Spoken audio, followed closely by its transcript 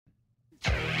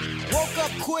woke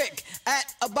up quick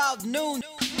at about noon.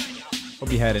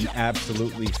 Hope you had an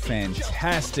absolutely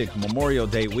fantastic Memorial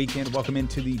Day weekend. Welcome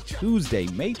into the Tuesday,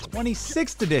 May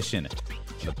 26th edition of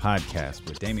the podcast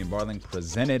with Damian Barling,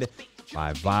 presented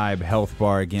by Vibe Health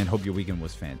Bar. Again, hope your weekend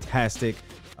was fantastic.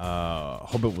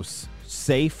 Hope it was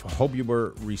safe. Hope you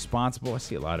were responsible. I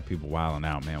see a lot of people wilding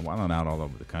out, man, wilding out all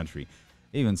over the country.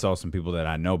 I even saw some people that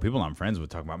I know, people I'm friends with,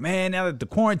 talking about, man, now that the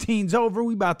quarantine's over,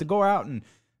 we about to go out and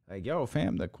like, yo,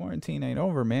 fam, the quarantine ain't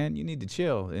over, man. You need to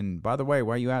chill. And by the way,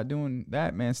 while you out doing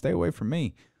that, man, stay away from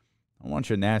me. I don't want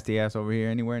your nasty ass over here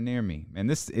anywhere near me. And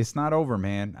it's not over,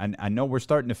 man. I know we're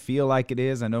starting to feel like it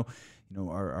is. I know,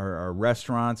 our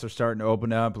restaurants are starting to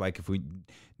open up. Like if we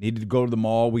needed to go to the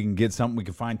mall, we can get something. We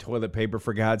can find toilet paper,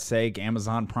 for God's sake.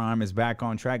 Amazon Prime is back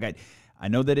on track. I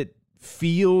know that it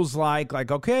feels like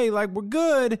okay, like we're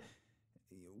good.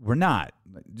 We're not.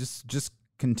 Just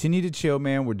continue to chill,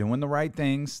 man. We're doing the right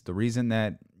things. The reason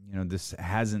that this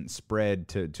hasn't spread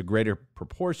to greater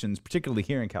proportions, particularly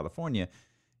here in California,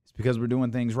 is because we're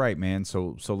doing things right, man.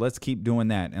 So let's keep doing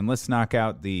that, and let's knock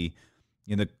out the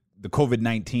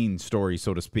COVID-19 story,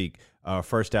 so to speak,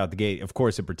 first out the gate. Of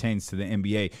course, it pertains to the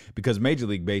NBA because Major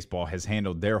League Baseball has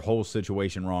handled their whole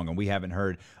situation wrong, and we haven't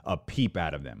heard a peep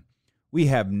out of them. We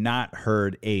have not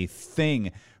heard a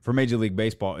thing for Major League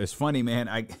Baseball. It's funny, man.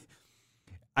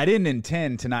 I didn't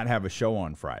intend to not have a show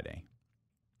on Friday,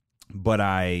 but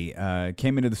I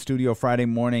came into the studio Friday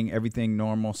morning, everything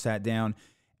normal, sat down,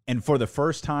 and for the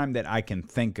first time that I can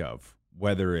think of,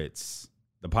 whether it's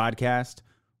the podcast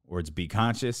or it's Be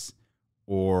Conscious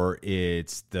or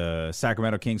it's the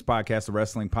Sacramento Kings podcast, the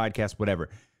wrestling podcast, whatever,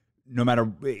 no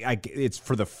matter, it's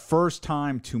for the first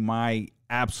time to my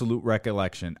absolute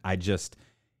recollection, I just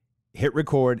hit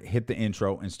record, hit the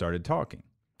intro, and started talking.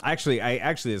 Actually,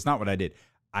 it's not what I did.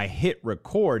 I hit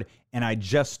record and I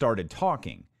just started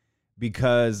talking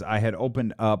because I had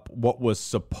opened up what was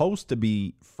supposed to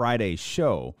be Friday's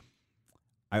show.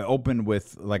 I opened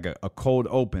with like a cold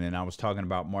open, and I was talking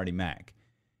about Marty Mack.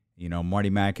 Marty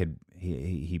Mack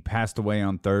he passed away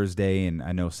on Thursday, and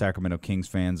I know Sacramento Kings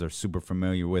fans are super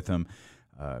familiar with him.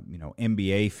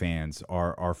 NBA fans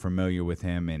are familiar with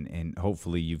him, and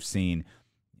hopefully you've seen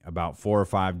about 4 or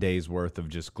 5 days worth of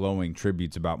just glowing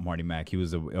tributes about Marty Mack. He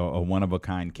was a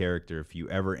one-of-a-kind character. If you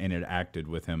ever interacted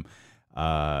with him,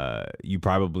 you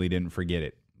probably didn't forget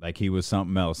it. Like, he was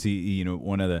something else. He,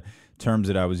 one of the terms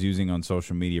that I was using on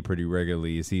social media pretty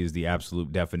regularly is he is the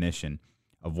absolute definition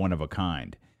of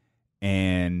one-of-a-kind.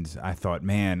 And I thought,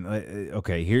 man,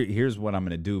 okay, here's what I'm going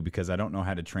to do, because I don't know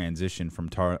how to transition from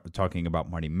talking about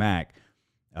Marty Mack,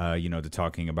 to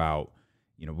talking about,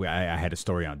 I had a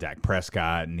story on Dak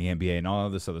Prescott and the NBA and all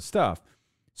of this other stuff.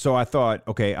 So I thought,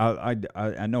 okay,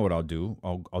 I know what I'll do.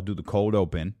 I'll do the cold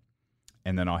open,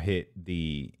 and then I'll hit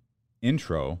the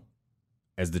intro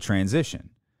as the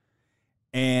transition.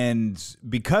 And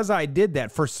because I did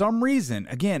that, for some reason,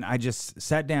 again, I just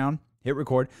sat down, hit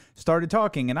record, started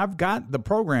talking, and I've got the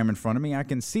program in front of me. I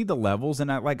can see the levels,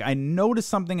 and I noticed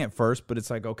something at first, but it's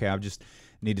like, okay, I just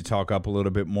need to talk up a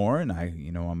little bit more, and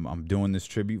I'm doing this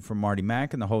tribute for Marty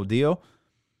Mack and the whole deal.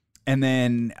 And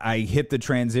then I hit the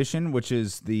transition, which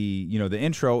is the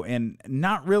intro, and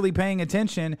not really paying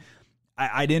attention,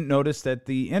 I didn't notice that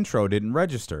the intro didn't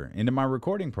register into my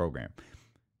recording program.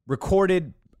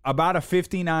 Recorded about a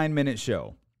 59-minute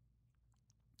show.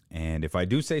 And if I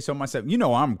do say so myself,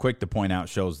 I'm quick to point out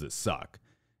shows that suck,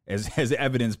 as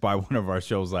evidenced by one of our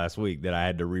shows last week that I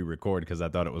had to re-record because I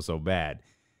thought it was so bad.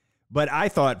 But I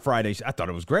thought I thought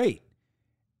it was great.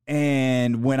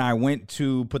 And when I went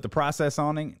to put the process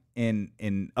on it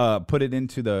and put it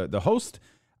into the host,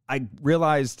 I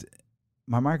realized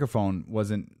my microphone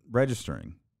wasn't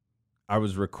registering. I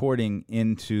was recording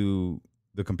into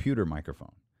the computer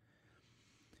microphone.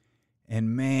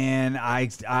 And man,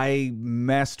 I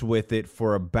messed with it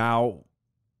for about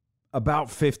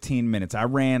 15 minutes. I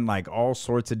ran like all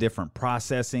sorts of different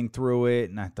processing through it,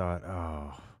 and I thought,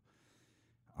 oh,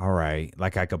 all right.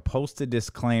 Like, I could post a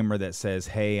disclaimer that says,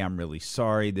 hey, I'm really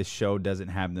sorry, this show doesn't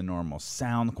have the normal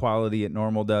sound quality it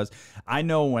normal does. I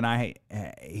know when I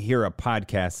hear a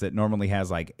podcast that normally has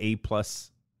like A+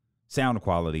 sound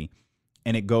quality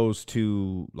and it goes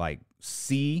to like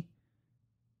C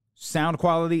sound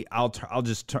quality, I'll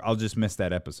just miss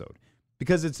that episode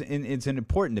because it's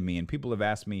important to me. And people have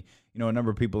asked me, a number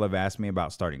of people have asked me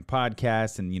about starting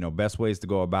podcasts and, best ways to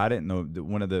go about it. And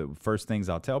one of the first things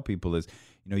I'll tell people is,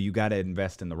 you got to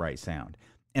invest in the right sound.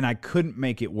 And I couldn't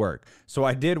make it work. So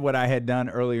I did what I had done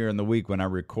earlier in the week when I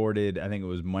recorded, I think it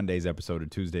was Monday's episode or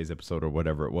Tuesday's episode or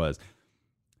whatever it was.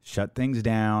 Shut things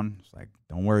down. It's like,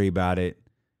 don't worry about it.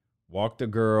 Walk the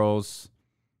girls.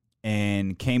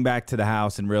 and came back to the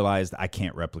house and realized I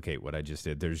can't replicate what I just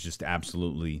did. There's just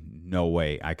absolutely no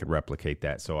way I could replicate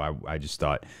that. So I just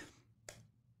thought,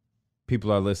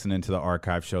 people are listening to the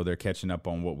archive show. They're catching up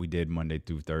on what we did Monday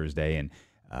through Thursday, and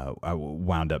I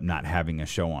wound up not having a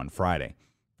show on Friday.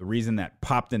 The reason that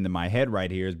popped into my head right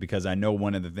here is because I know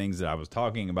one of the things that I was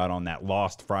talking about on that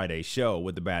Lost Friday show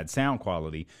with the bad sound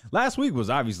quality. Last week was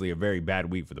obviously a very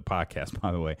bad week for the podcast,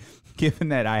 by the way, given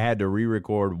that I had to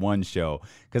re-record one show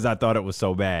because I thought it was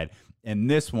so bad. And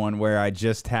this one where I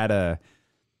just had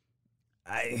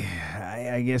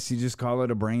I guess you just call it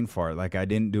a brain fart. Like I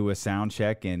didn't do a sound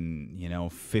check,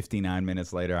 and 59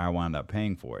 minutes later I wound up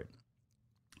paying for it.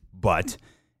 But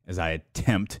as I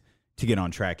attempt to get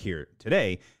on track here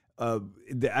today,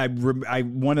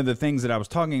 one of the things that I was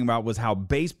talking about was how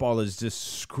baseball is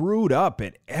just screwed up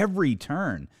at every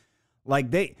turn. Like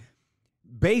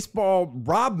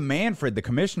Rob Manfred, the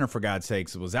commissioner, for God's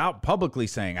sakes, was out publicly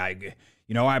saying, I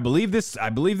believe this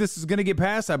is going to get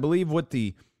passed. I believe what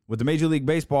the Major League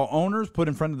Baseball owners put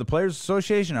in front of the Players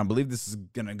Association, I believe this is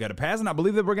going to get a pass, and I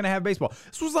believe that we're going to have baseball.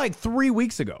 This was like 3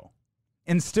 weeks ago,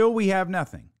 and still we have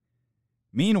nothing.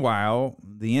 Meanwhile,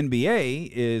 the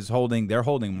NBA is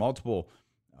holding multiple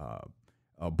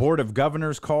board of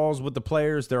governors calls with the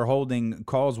players. They're holding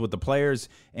calls with the players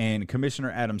and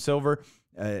Commissioner Adam Silver.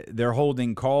 They're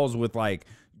holding calls with the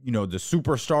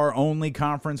superstar only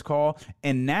conference call.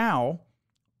 And now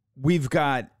we've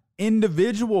got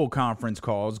individual conference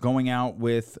calls going out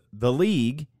with the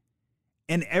league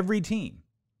and every team.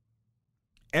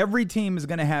 Every team is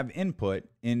going to have input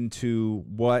into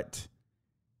what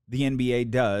the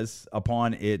NBA does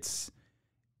upon its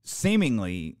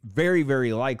seemingly very,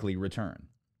 very likely return.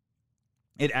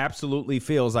 It absolutely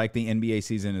feels like the NBA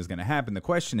season is going to happen. The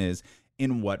question is,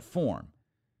 in what form?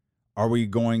 Are we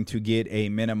going to get a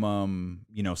minimum,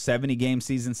 70-game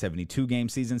season, 72-game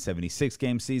season,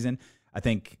 76-game season? I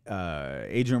think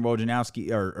Adrian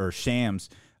Wojnarowski or Shams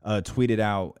tweeted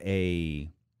out a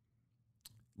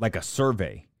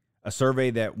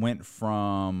survey that went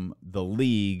from the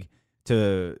league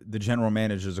to the general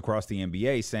managers across the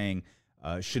NBA saying,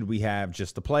 should we have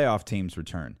just the playoff teams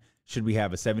return? Should we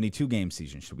have a 72-game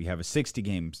season? Should we have a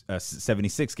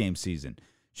 76-game season?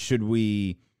 Should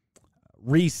we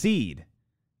reseed?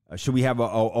 Should we have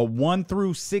a 1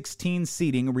 through 16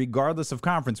 seeding regardless of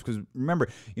conference? Because remember,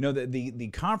 the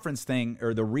conference thing,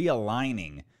 or the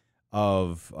realigning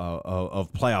of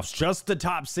playoffs, just the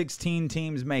top 16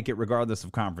 teams make it regardless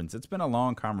of conference. It's been a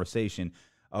long conversation.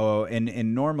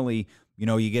 And normally,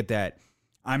 you get that,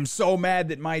 I'm so mad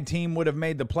that my team would have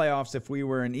made the playoffs if we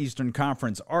were an Eastern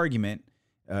Conference argument.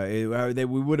 That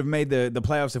we would have made the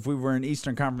playoffs if we were an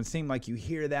Eastern Conference team. Like you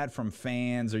hear that from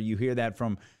fans, or you hear that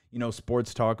from,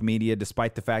 sports talk media,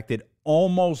 despite the fact that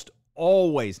almost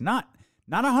always, not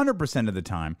 100% of the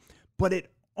time, but it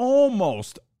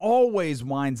almost always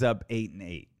winds up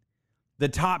 8-8. The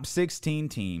top 16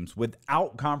 teams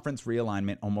without conference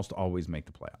realignment almost always make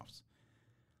the playoffs.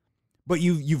 But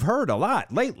you've heard a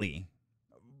lot lately.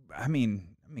 I mean,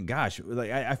 gosh,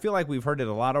 I feel like we've heard it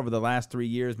a lot over the last 3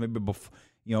 years. Maybe before,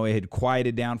 it had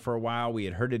quieted down for a while. We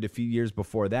had heard it a few years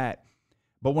before that.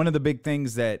 But one of the big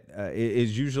things that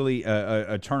is usually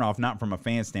a turnoff, not from a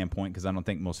fan standpoint, because I don't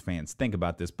think most fans think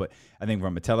about this, but I think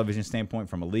from a television standpoint,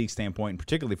 from a league standpoint, and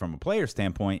particularly from a player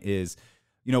standpoint, is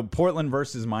Portland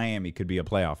versus Miami could be a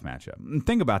playoff matchup. And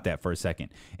think about that for a second.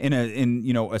 In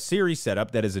a series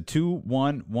setup that is a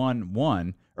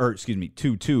 2-1-1-1, or excuse me,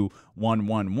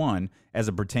 2-2-1-1-1 as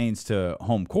it pertains to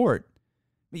home court,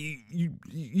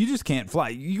 you just can't fly.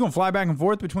 You gonna fly back and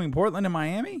forth between Portland and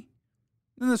Miami?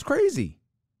 Then that's crazy.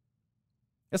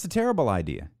 That's a terrible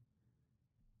idea.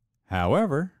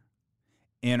 However,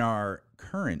 in our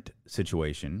current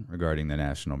situation regarding the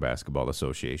National Basketball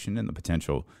Association and the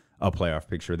potential playoff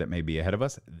picture that may be ahead of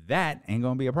us, that ain't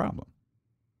going to be a problem.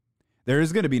 There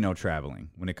is going to be no traveling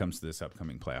when it comes to this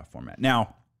upcoming playoff format.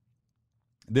 Now,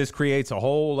 this creates a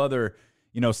whole other,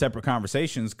 separate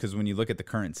conversations, because when you look at the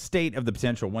current state of the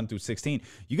potential 1 through 16,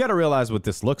 you got to realize what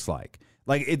this looks like.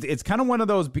 Like, it's kind of one of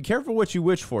those be careful what you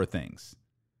wish for things,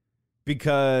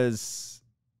 because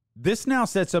this now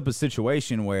sets up a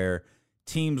situation where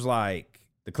teams like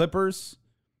the Clippers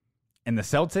and the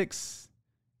Celtics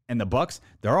and the Bucks,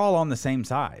 they're all on the same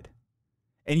side.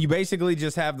 And you basically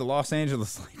just have the Los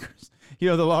Angeles Lakers.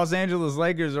 The Los Angeles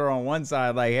Lakers are on one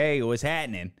side like, hey, what's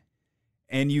happening?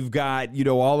 And you've got,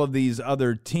 all of these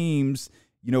other teams,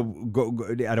 I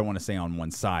don't want to say on one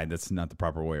side. That's not the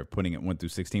proper way of putting it, 1 through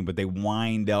 16, but they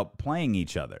wind up playing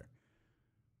each other.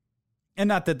 And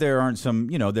not that there aren't some,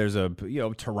 there's a,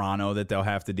 Toronto that they'll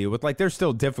have to deal with. Like, there's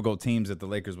still difficult teams that the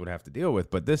Lakers would have to deal with.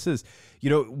 But this is,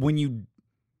 when you,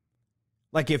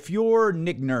 like, if you're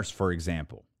Nick Nurse, for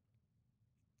example,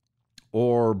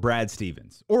 or Brad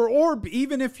Stevens, or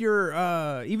even if you're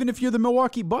the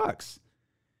Milwaukee Bucks,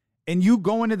 and you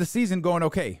go into the season going,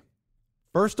 okay,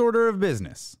 first order of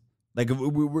business. Like,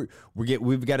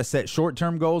 we've got to set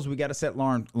short-term goals. We got to set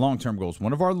long-term goals.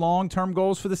 One of our long-term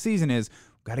goals for the season is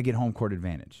got to get home court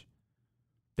advantage.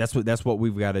 That's what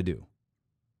we've got to do.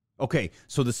 Okay,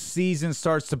 so the season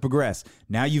starts to progress.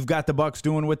 Now you've got the Bucks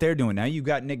doing what they're doing. Now you've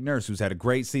got Nick Nurse, who's had a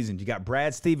great season. You got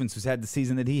Brad Stevens, who's had the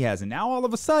season that he has. And now all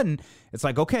of a sudden, it's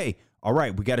like, okay, all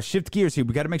right, we got to shift gears here.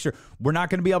 We got to make sure we're not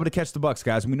going to be able to catch the Bucks,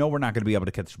 guys. We know we're not going to be able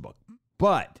to catch the Bucks.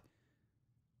 But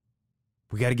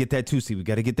we got to get that 2 seed. We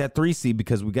got to get that 3 seed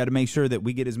because we got to make sure that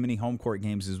we get as many home court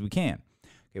games as we can.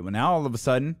 Okay, well, now all of a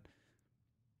sudden,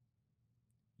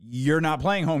 you're not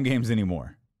playing home games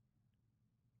anymore.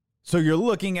 So you're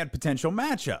looking at potential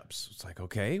matchups. It's like,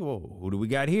 okay, well, who do we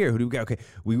got here? Who do we got? Okay,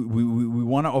 we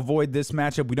want to avoid this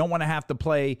matchup. We don't want to have to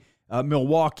play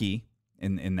Milwaukee,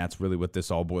 and that's really what this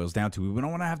all boils down to. We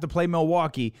don't want to have to play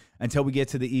Milwaukee until we get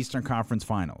to the Eastern Conference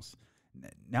Finals.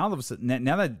 Now all of a sudden,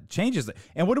 now that changes.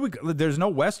 And there's no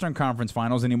Western Conference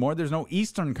Finals anymore. There's no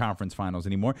Eastern Conference Finals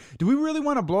anymore. Do we really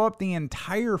want to blow up the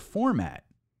entire format?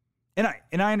 And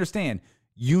I understand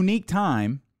unique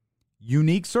time,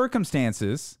 unique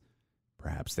circumstances.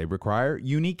 Perhaps they require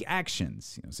unique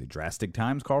actions. Say drastic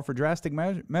times call for drastic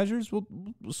measures. We'll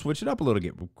switch it up a little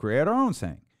bit. We'll create our own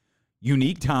saying.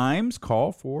 Unique times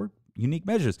call for unique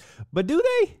measures. But do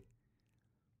they?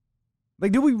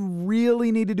 Like, do we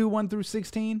really need to do 1 through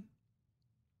 16?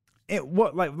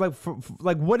 What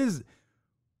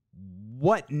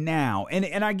now?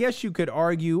 And I guess you could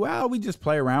argue, well, we just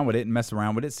play around with it and mess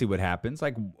around with it, see what happens.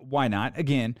 Like, why not?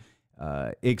 Again,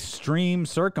 extreme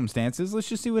circumstances. Let's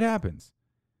just see what happens.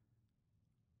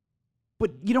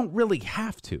 But you don't really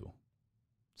have to.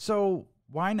 So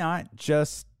why not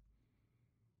just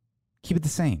keep it the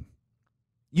same?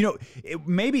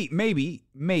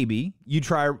 Maybe you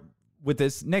try with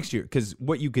this next year, because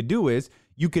what you could do is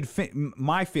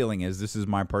my feeling is, this is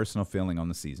my personal feeling on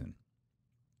the season,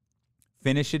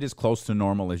 finish it as close to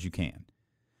normal as you can.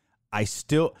 I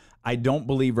don't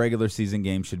believe regular season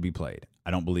games should be played. I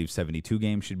don't believe 72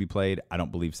 games should be played. I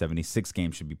don't believe 76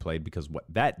 games should be played, because what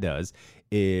that does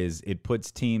is it puts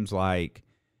teams like,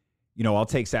 I'll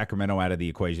take Sacramento out of the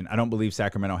equation. I don't believe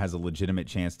Sacramento has a legitimate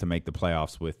chance to make the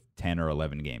playoffs with 10 or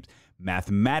 11 games.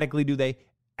 Mathematically, do they?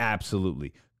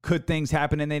 Absolutely. Could things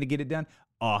happen and they get it done?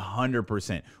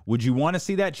 100%. Would you want to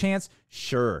see that chance?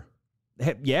 Sure.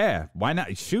 Yeah. Why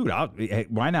not? Shoot.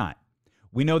 Why not?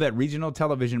 We know that regional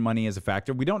television money is a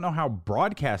factor. We don't know how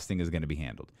broadcasting is going to be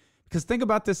handled. Because think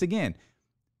about this again.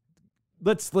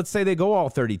 Let's say they go all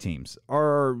 30 teams,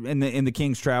 or and the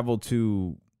Kings travel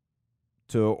to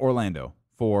Orlando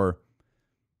for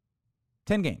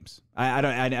 10 games.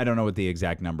 I don't know what the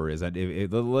exact number is.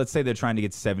 Let's say they're trying to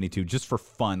get to 72 just for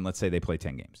fun. Let's say they play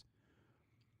 10 games.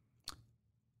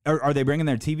 Are they bringing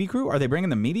their TV crew? Are they bringing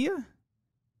the media?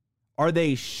 Are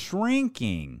they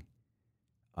shrinking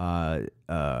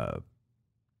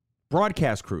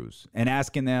broadcast crews and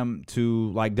asking them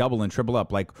to like double and triple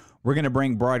up? Like, we're going to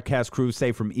bring broadcast crews,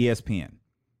 say, from ESPN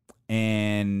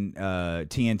and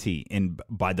TNT, and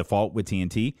by default with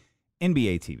TNT,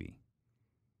 NBA TV.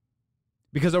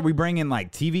 Because are we bringing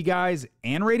like TV guys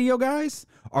and radio guys?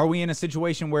 Are we in a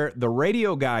situation where the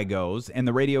radio guy goes and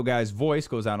the radio guy's voice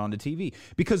goes out onto TV?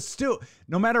 Because still,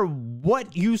 no matter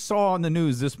what you saw on the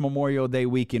news this Memorial Day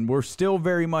weekend, we're still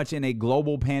very much in a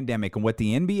global pandemic. And what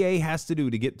the NBA has to do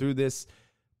to get through this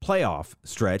playoff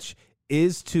stretch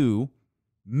is to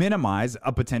minimize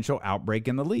a potential outbreak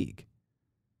in the league.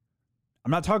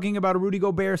 I'm not talking about a Rudy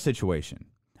Gobert situation.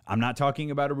 I'm not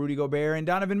talking about a Rudy Gobert and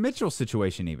Donovan Mitchell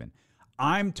situation even.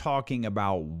 I'm talking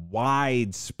about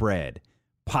widespread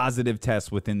positive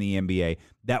tests within the NBA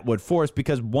that would force,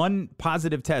 because one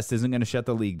positive test isn't going to shut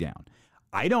the league down.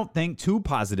 I don't think 2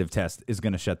 positive tests is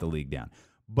going to shut the league down.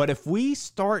 But if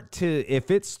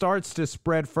it starts to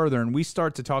spread further and we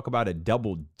start to talk about a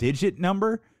double-digit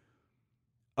number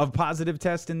of positive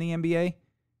tests in the NBA,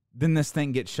 then this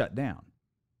thing gets shut down.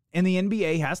 And the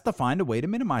NBA has to find a way to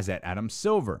minimize that. Adam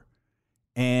Silver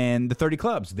and the 30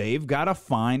 clubs, they've got to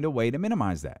find a way to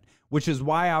minimize that, which is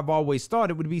why I've always thought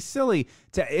it would be silly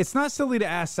it's not silly to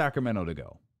ask Sacramento to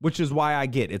go, which is why I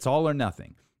get it's all or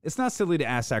nothing. It's not silly to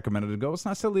ask Sacramento to go. It's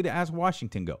not silly to ask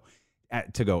Washington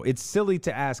to go. It's silly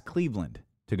to ask Cleveland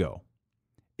to go.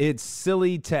 It's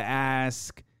silly to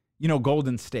ask,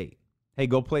 Golden State, hey,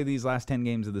 go play these last 10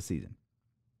 games of the season.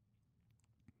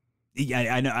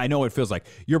 Yeah, I know it feels like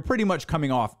you're pretty much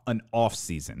coming off an off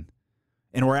season,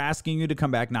 and we're asking you to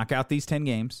come back, knock out these 10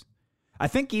 games. I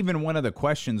think even one of the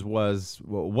questions was,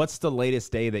 well, what's the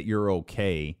latest day that you're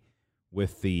okay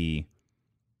with the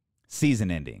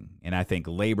season ending? And I think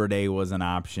Labor Day was an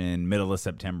option, middle of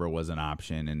September was an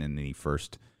option, and then the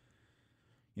first,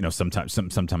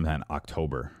 sometime in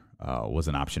October was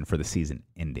an option for the season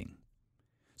ending.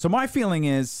 So my feeling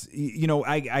is,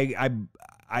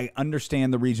 I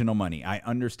understand the regional money. I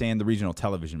understand the regional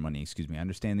television money, I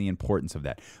understand the importance of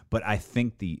that. But I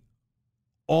think the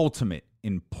ultimate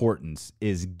importance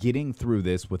is getting through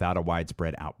this without a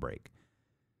widespread outbreak.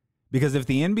 Because if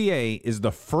the NBA is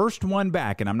the first one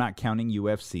back, and I'm not counting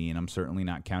UFC, and I'm certainly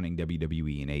not counting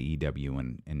WWE and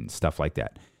AEW and stuff like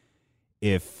that.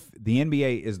 If the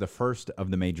NBA is the first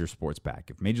of the major sports back,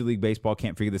 if Major League Baseball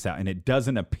can't figure this out, and it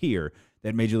doesn't appear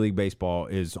that Major League Baseball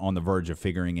is on the verge of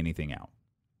figuring anything out,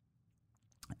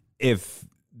 if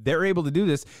they're able to do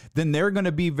this, then they're going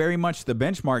to be very much the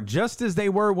benchmark, just as they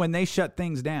were when they shut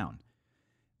things down.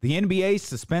 The NBA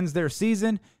suspends their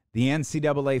season, the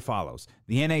NCAA follows,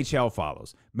 the NHL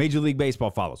follows, Major League Baseball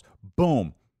follows.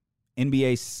 Boom.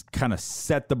 NBA kind of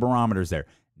set the barometers there.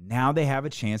 Now they have a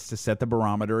chance to set the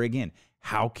barometer again.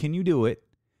 How can you do it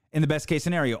in the best case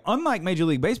scenario? Unlike Major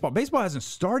League Baseball, baseball hasn't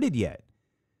started yet.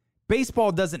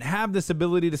 Baseball doesn't have this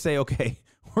ability to say, okay,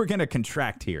 we're going to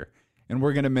contract here. And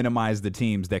we're going to minimize the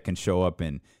teams that can show up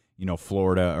in,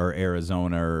 Florida or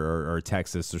Arizona or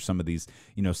Texas or some of these,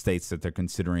 states that they're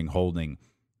considering holding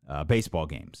baseball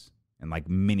games and like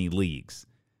mini leagues.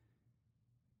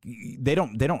 They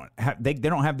don't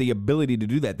have the ability to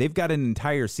do that. They've got an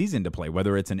entire season to play,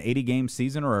 whether it's an 80-game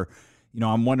season or,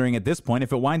 I'm wondering at this point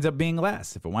if it winds up being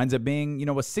less, if it winds up being, a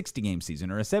 60-game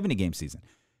season or a 70-game season.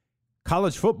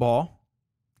 College football,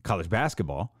 college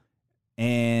basketball,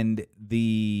 and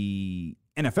the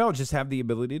NFL just have the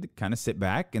ability to kind of sit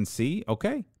back and see,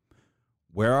 okay,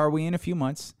 where are we in a few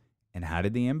months, and how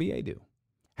did the NBA do?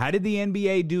 How did the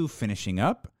NBA do finishing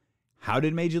up? How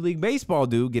did Major League Baseball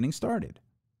do getting started?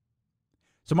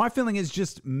 So my feeling is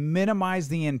just minimize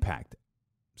the impact.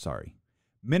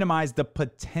 Minimize the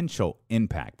potential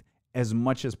impact as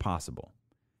much as possible.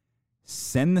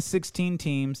 Send the 16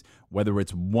 teams, whether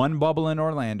it's one bubble in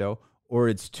Orlando or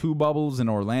it's two bubbles in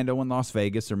Orlando and Las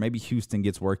Vegas, or maybe Houston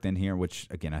gets worked in here, which,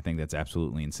 again, I think that's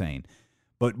absolutely insane.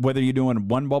 But whether you're doing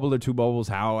one bubble or two bubbles,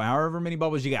 however many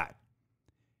bubbles you got,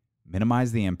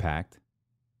 minimize the impact,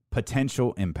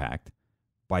 potential impact,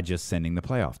 by just sending the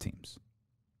playoff teams.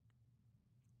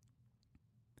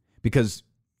 Because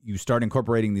you start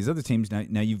incorporating these other teams,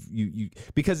 now you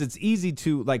because it's easy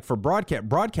to, like, for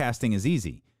broadcasting is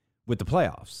easy with the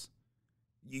playoffs.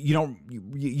 You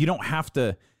don't have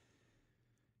to.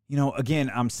 Again,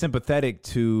 I'm sympathetic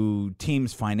to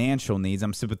teams' financial needs.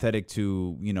 I'm sympathetic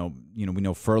to, we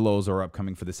know furloughs are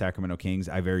upcoming for the Sacramento Kings.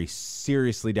 I very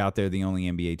seriously doubt they're the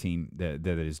only NBA team that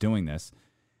is doing this.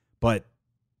 But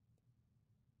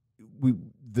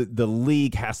the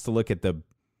league has to look at the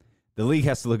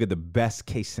best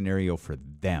case scenario for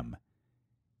them.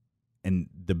 And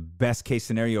the best case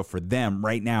scenario for them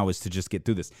right now is to just get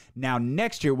through this. Now,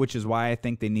 next year, which is why I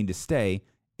think they need to stay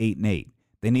 8-8.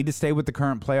 They need to stay with the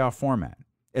current playoff format.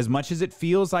 As much as it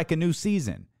feels like a new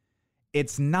season,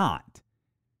 it's not.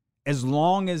 As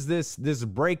long as this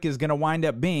break is going to wind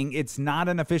up being, it's not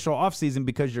an official offseason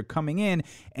because you're coming in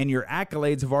and your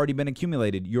accolades have already been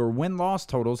accumulated. Your win-loss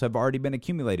totals have already been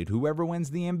accumulated. Whoever wins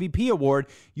the MVP award,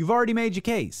 you've already made your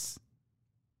case.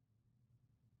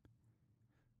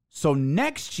 So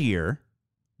next year,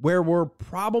 where we're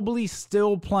probably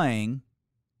still playing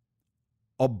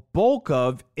a bulk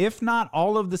of, if not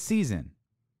all of the season,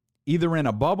 either in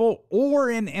a bubble or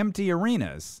in empty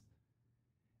arenas,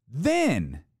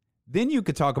 then you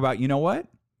could talk about, you know what?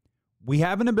 We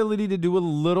have an ability to do a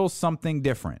little something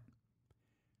different.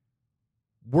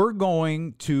 We're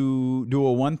going to do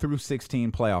a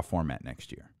 1-16 playoff format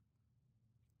next year.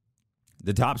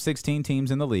 The top 16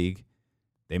 teams in the league,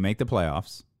 they make the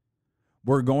playoffs.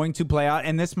 We're going to play out,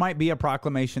 and this might be a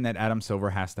proclamation that Adam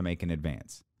Silver has to make in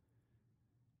advance.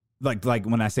 Like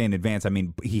when I say in advance, I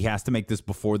mean he has to make this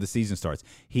before the season starts.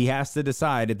 He has to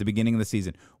decide at the beginning of the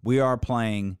season, we are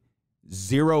playing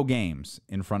 0 games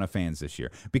in front of fans this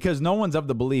year. Because no one's of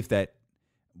the belief that,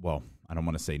 well, I don't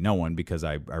want to say no one because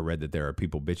I read that there are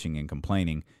people bitching and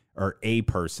complaining, or a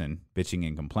person bitching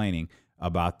and complaining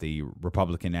about the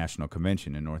Republican National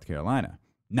Convention in North Carolina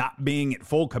not being at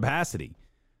full capacity.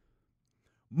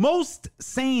 Most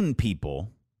sane people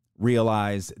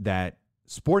realize that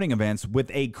sporting events with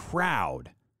a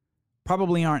crowd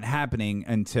probably aren't happening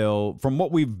until, from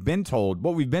what we've been told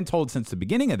since the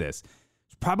beginning of this,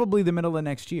 It's probably the middle of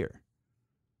next year.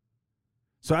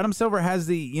 So Adam Silver has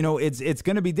it's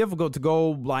going to be difficult to go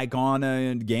like on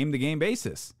a game-to-game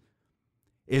basis.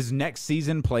 Is next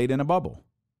season played in a bubble?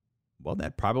 Well,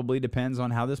 that probably depends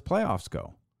on how this playoffs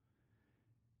go.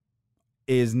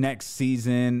 Is next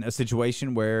season a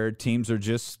situation where teams are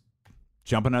just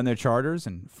jumping on their charters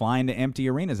and flying to empty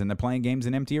arenas and they're playing games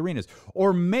in empty arenas?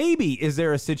 Or maybe is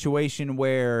there a situation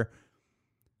where,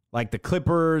 like the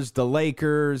Clippers, the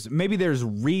Lakers, maybe there's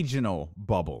regional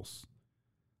bubbles.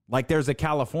 Like there's a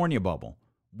California bubble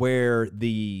where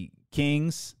the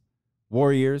Kings,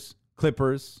 Warriors,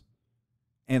 Clippers,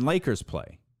 and Lakers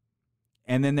play.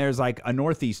 And then there's like a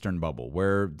Northeastern bubble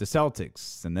where the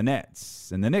Celtics and the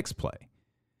Nets and the Knicks play.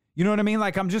 You know what I mean?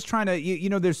 Like I'm just trying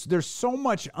to, there's so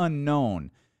much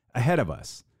unknown ahead of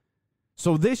us.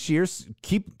 So this year,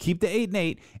 keep the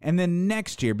 8-8, and then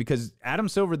next year, because Adam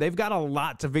Silver, they've got a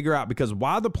lot to figure out, because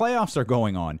while the playoffs are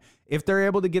going on, if they're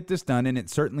able to get this done, and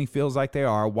it certainly feels like they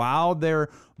are, while they're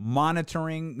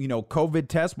monitoring, COVID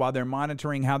tests, while they're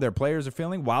monitoring how their players are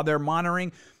feeling, while they're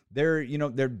monitoring their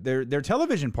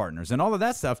television partners and all of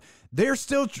that stuff, they're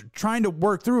still trying to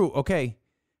work through, okay,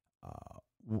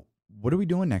 what are we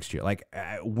doing next year? Like,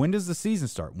 when does the season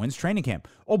start? When's training camp?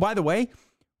 Oh, by the way,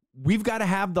 we've got to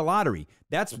have the lottery.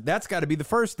 That's got to be the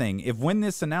first thing. When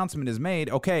this announcement is made,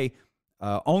 okay,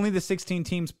 only the 16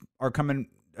 teams are coming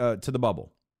to the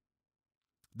bubble.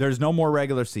 There's no more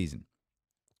regular season.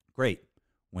 Great.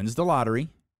 When's the lottery?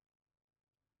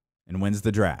 And when's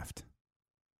the draft?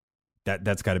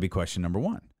 That's got to be question number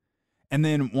one. And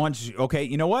then okay,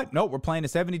 you know what? No, we're playing a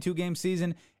 72-game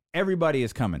season. Everybody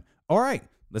is coming. All right,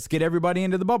 let's get everybody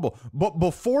into the bubble. But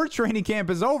before training camp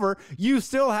is over, you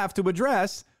still have to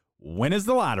address, when is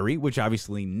the lottery, which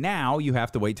obviously now you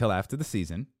have to wait till after the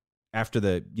season, after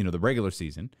the regular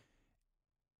season.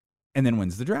 And then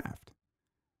when's the draft?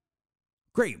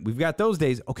 Great, we've got those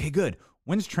days. Okay, good.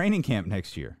 When's training camp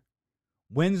next year?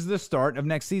 When's the start of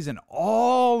next season?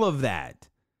 All of that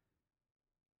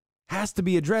has to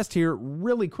be addressed here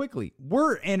really quickly.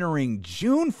 We're entering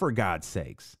June, for God's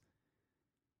sakes.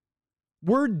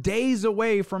 We're days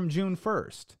away from June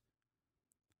 1st.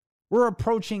 We're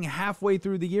approaching halfway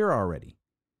through the year already.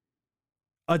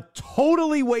 A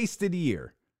totally wasted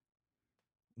year.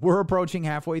 We're approaching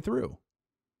halfway through.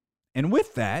 And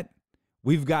with that,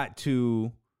 we've got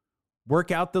to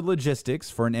work out the logistics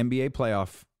for an NBA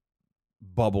playoff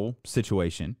bubble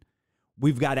situation.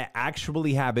 We've got to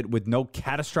actually have it with no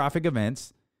catastrophic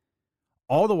events.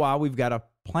 All the while, we've got to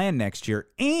plan next year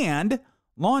and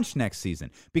launch next season.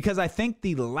 Because I think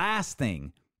the last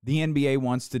thing the NBA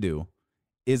wants to do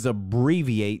is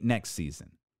abbreviate next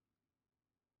season.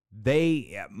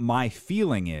 My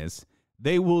feeling is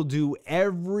they will do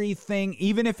everything,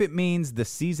 even if it means the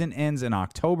season ends in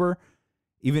October,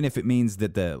 even if it means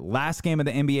that the last game of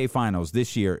the NBA Finals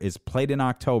this year is played in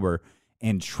October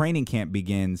and training camp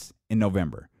begins in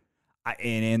November.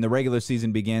 And the regular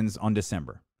season begins on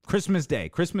December. Christmas Day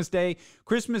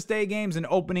games and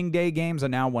opening day games are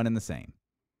now one and the same.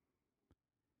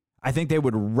 I think they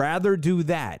would rather do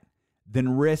that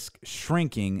than risk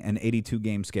shrinking an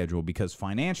 82-game schedule, because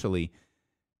financially,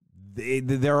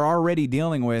 they're already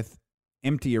dealing with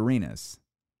empty arenas.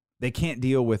 They can't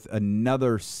deal with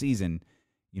another season,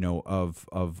 of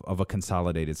a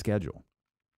consolidated schedule.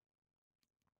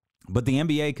 But the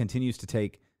NBA continues to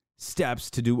take steps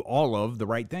to do all of the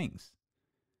right things.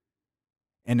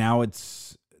 And now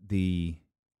it's the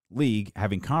league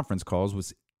having conference calls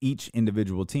with each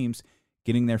individual teams,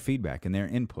 getting their feedback and their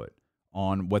input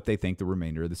on what they think the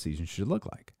remainder of the season should look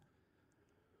like.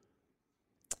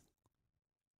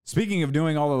 Speaking of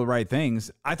doing all of the right things,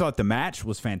 I thought the match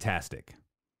was fantastic.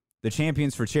 The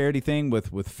Champions for Charity thing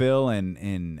with Phil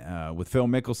and with Phil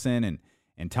Mickelson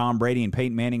and Tom Brady and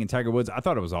Peyton Manning and Tiger Woods, I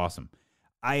thought it was awesome.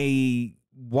 I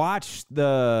watched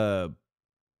the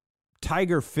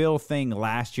Tiger Phil thing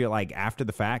last year, like after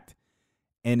the fact,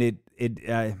 and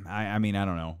I mean, I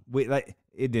don't know.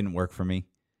 It didn't work for me.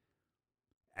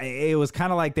 It was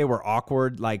kind of like they were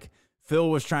awkward. Like Phil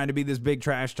was trying to be this big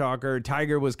trash talker.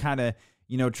 Tiger was kind of,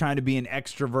 trying to be an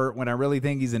extrovert when I really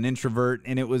think he's an introvert.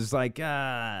 And it was like,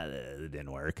 it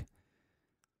didn't work.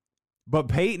 But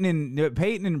Peyton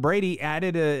and Brady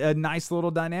added a nice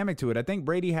little dynamic to it. I think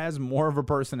Brady has more of a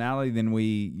personality than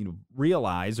we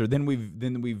realize, or than we've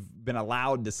been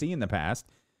allowed to see in the past.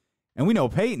 And we know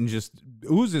Peyton just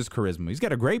oozes charisma. He's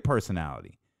got a great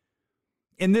personality.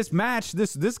 In this match,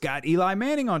 this got Eli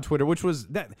Manning on Twitter, which was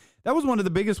that was one of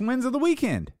the biggest wins of the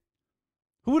weekend.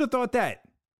 Who would have thought that?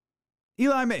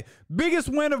 Biggest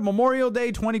win of Memorial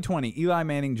Day 2020. Eli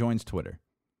Manning joins Twitter.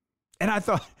 And I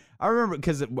thought I remember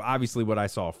because obviously what I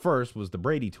saw first was the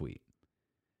Brady tweet.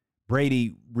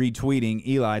 Brady retweeting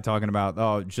Eli talking about,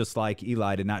 oh, just like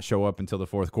Eli did not show up until the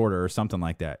fourth quarter or something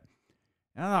like that.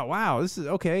 And I thought, wow, this is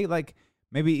okay. Like,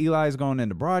 maybe Eli's going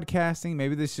into broadcasting.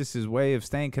 Maybe this is just his way of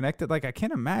staying connected. Like, I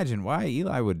can't imagine why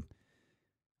Eli would,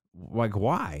 like,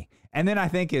 why? And then I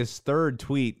think his third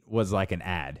tweet was like an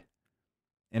ad.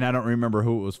 And I don't remember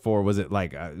who it was for. Was it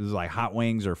like Hot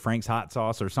Wings or Frank's Hot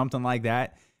Sauce or something like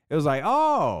that? It was like,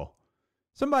 oh,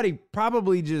 somebody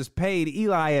probably just paid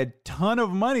Eli a ton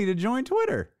of money to join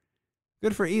Twitter.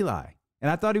 Good for Eli.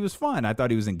 And I thought he was fun. I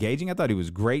thought he was engaging. I thought he was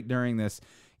great during this,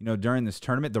 during this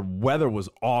tournament. The weather was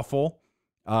awful.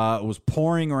 It was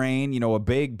pouring rain, a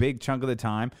big chunk of the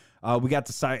time. We got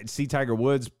to see Tiger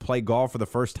Woods play golf for the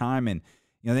first time in,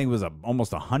 I think it was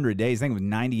almost 100 days. I think it was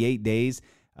 98 days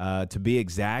to be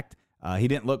exact. He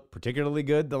didn't look particularly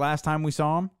good the last time we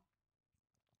saw him.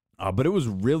 But it was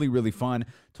really, really fun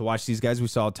to watch these guys. We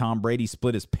saw Tom Brady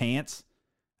split his pants.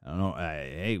 I don't know.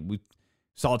 We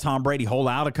saw Tom Brady hole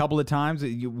out a couple of times.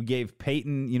 We gave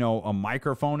Peyton, a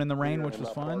microphone in the rain, which was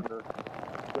fun.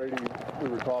 Brady, we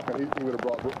were talking, he would have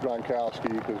brought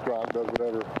Gronkowski because Gronk does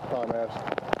whatever Tom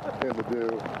asked him to do.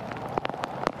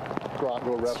 Gronk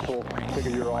go wrestle, take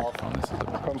a year off,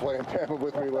 come play in Tampa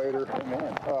with me later,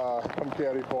 come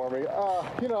caddy for me.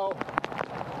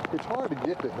 It's hard to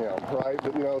get to him, right?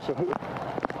 But,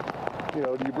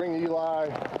 do you bring Eli?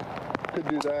 Could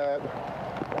do that.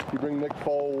 You bring Nick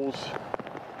Foles.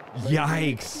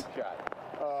 Yikes.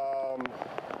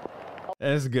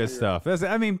 That's good stuff.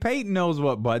 Peyton knows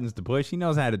what buttons to push. He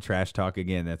knows how to trash talk.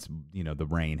 Again, that's, the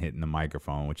rain hitting the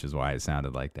microphone, which is why it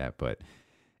sounded like that. But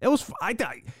it was, I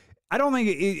don't think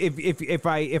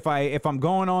if I'm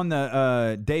going on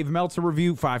the Dave Meltzer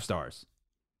review, 5 stars.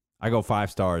 I go 5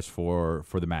 stars for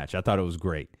the match. I thought it was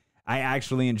great. I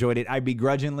actually enjoyed it. I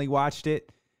begrudgingly watched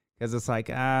it because it's like,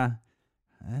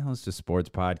 it's just sports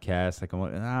podcast. Like,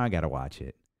 I got to watch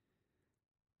it.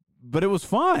 But it was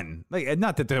fun. Like,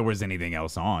 not that there was anything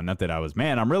else on. Not that I was,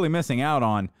 man, I'm really missing out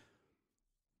on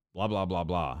blah, blah, blah,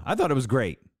 blah. I thought it was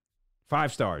great.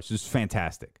 5 stars. Just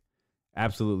fantastic.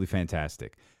 Absolutely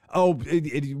fantastic. Oh,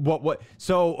 what?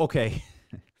 So, okay.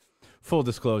 Full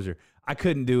disclosure. I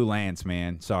couldn't do Lance,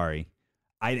 man. Sorry.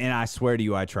 I swear to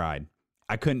you, I tried.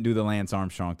 I couldn't do the Lance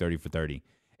Armstrong 30 for 30.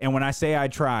 And when I say I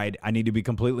tried, I need to be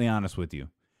completely honest with you.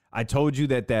 I told you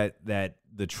that the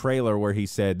trailer where he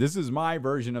said, this is my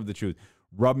version of the truth,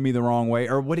 rubbed me the wrong way.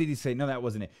 Or what did he say? No, that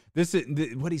wasn't it.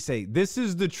 What did he say? This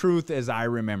is the truth as I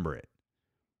remember it.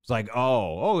 It's like,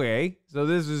 oh, okay. So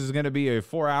this is going to be a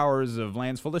 4 hours of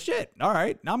Lance full of shit. All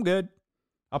right, I'm good.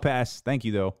 I'll pass. Thank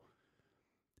you, though.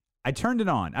 I turned it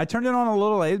on. A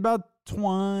little late, about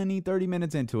 20, 30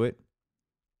 minutes into it.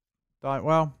 Thought,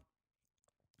 well,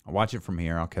 I'll watch it from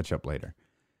here. I'll catch up later.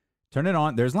 Turn it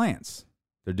on. There's Lance.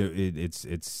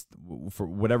 It's for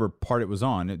whatever part it was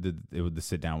on. The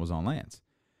sit down was on Lance.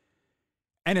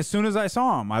 And as soon as I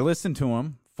saw him, I listened to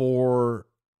him for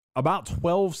about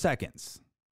 12 seconds.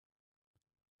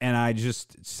 And I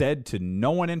just said to no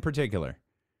one in particular,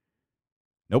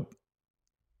 nope,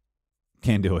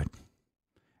 can't do it.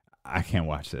 I can't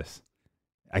watch this.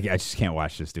 I just can't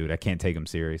watch this dude. I can't take him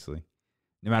seriously.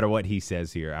 No matter what he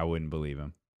says here, I wouldn't believe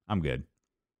him. I'm good.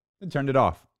 I turned it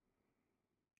off.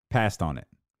 Passed on it.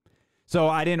 So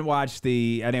I didn't watch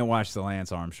the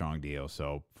Lance Armstrong deal.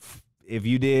 So if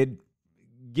you did,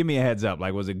 give me a heads up.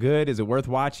 Like, was it good? Is it worth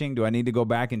watching? Do I need to go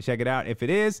back and check it out? If it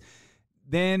is,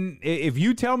 then if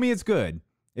you tell me it's good,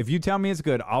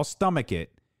 I'll stomach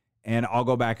it and I'll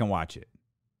go back and watch it.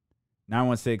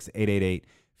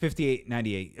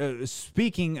 916-888-5898.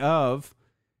 Speaking of,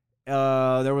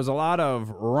 there was a lot of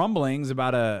rumblings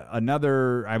about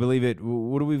another, I believe it,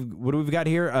 what do we've got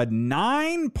here? A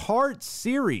 9-part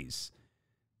series.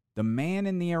 The Man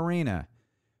in the Arena.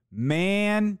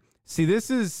 Man, see, this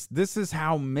is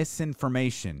how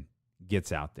misinformation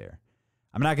gets out there.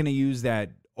 I'm not going to use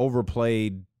that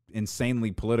overplayed,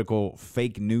 insanely political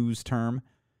fake news term,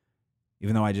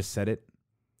 even though I just said it.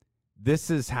 This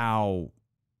is how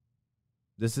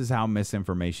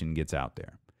misinformation gets out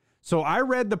there. So I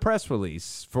read the press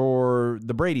release for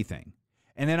the Brady thing,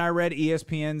 and then I read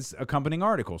ESPN's accompanying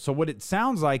article. So what it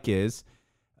sounds like is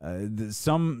the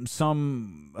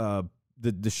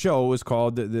show is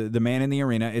called the Man in the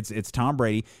Arena. It's Tom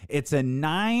Brady. It's a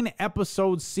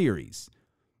 9-episode series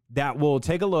that will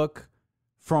take a look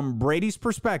from Brady's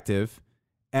perspective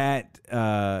at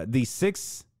the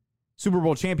 6 Super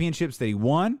Bowl championships that he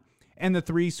won and the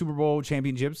 3 Super Bowl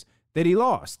championships that he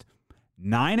lost.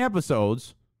 9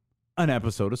 episodes, an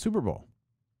episode of Super Bowl.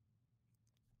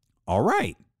 All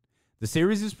right. The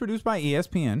series is produced by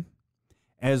ESPN,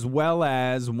 as well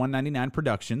as 199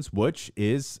 Productions, which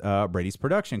is Brady's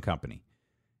production company,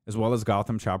 as well as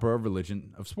Gotham Chopper of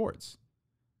Religion of Sports.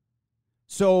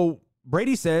 So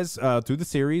Brady says through the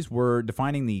series, we're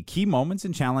defining the key moments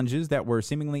and challenges that were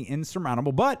seemingly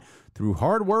insurmountable, but through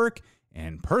hard work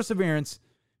and perseverance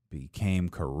became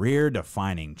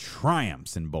career-defining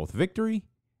triumphs in both victory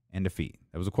and defeat.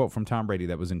 That was a quote from Tom Brady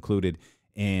that was included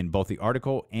in both the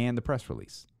article and the press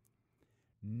release.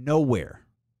 Nowhere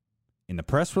in the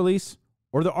press release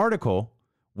or the article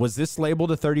was this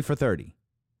labeled a 30 for 30.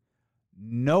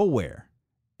 Nowhere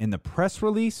in the press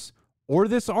release or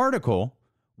this article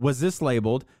was this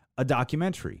labeled a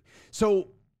documentary. So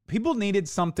people needed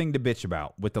something to bitch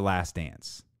about with The Last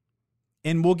Dance.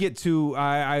 And we'll get to,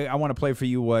 I want to play for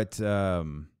you what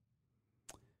Sam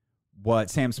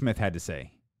Smith had to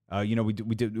say.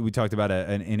 We talked about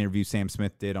an interview Sam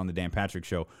Smith did on the Dan Patrick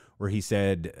Show where he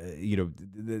said,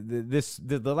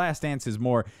 the Last Dance is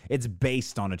more, it's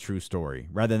based on a true story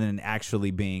rather than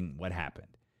actually being what happened.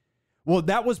 Well,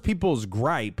 that was people's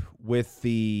gripe with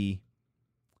The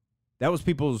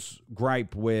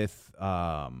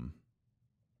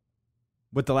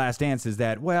Last Dance is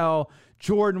that, well,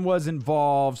 Jordan was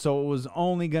involved, so it was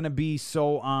only going to be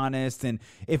so honest. And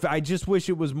if I just wish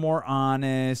it was more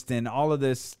honest and all of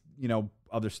this,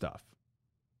 other stuff.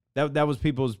 That was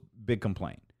people's big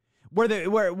complaint.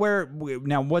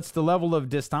 Now, what's the level of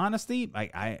dishonesty?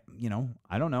 I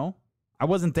don't know. I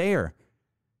wasn't there.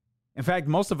 In fact,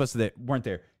 most of us that weren't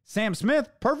there. Sam Smith,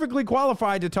 perfectly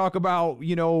qualified to talk about,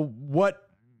 what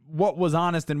was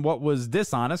honest and what was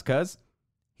dishonest because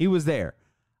he was there.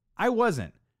 I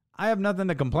wasn't. I have nothing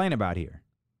to complain about here.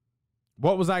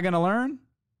 What was I going to learn?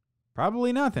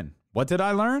 Probably nothing. What did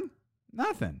I learn?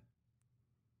 Nothing.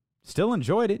 Still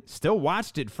enjoyed it. Still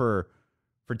watched it for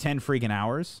 10 freaking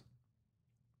hours.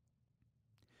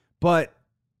 But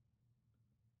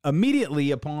immediately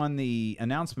upon the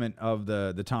announcement of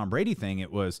the Tom Brady thing,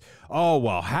 it was, oh,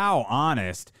 well, how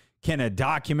honest can a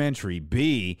documentary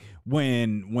be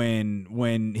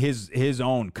when his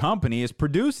own company is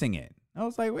producing it? I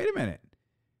was like, wait a minute.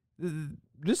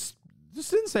 This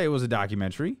didn't say it was a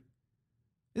documentary.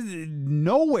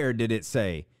 Nowhere did it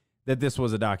say that this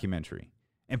was a documentary.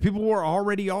 And people were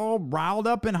already all riled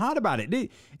up and hot about it.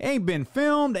 It ain't been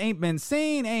filmed, ain't been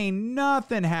seen, ain't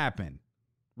nothing happened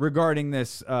regarding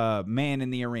this man in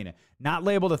the arena. Not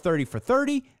labeled a 30 for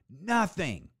 30,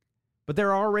 nothing. But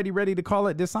they're already ready to call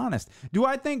it dishonest. Do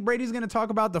I think Brady's going to talk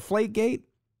about Deflategate?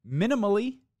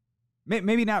 Minimally.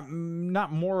 Maybe not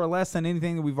more or less than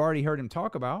anything that we've already heard him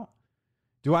talk about.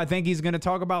 Do I think he's going to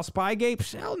talk about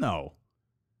Spygate? Hell no.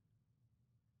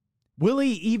 Will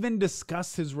he even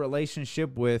discuss his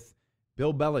relationship with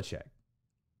Bill Belichick,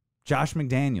 Josh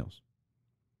McDaniels,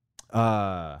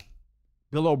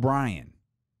 Bill O'Brien,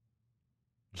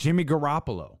 Jimmy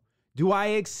Garoppolo? Do I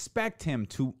expect him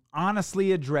to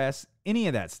honestly address any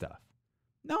of that stuff?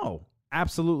 No,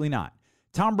 absolutely not.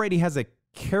 Tom Brady has a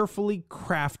carefully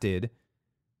crafted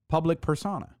public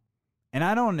persona. And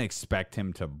I don't expect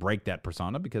him to break that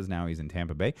persona because now he's in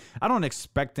Tampa Bay. I don't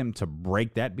expect him to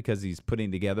break that because he's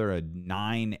putting together a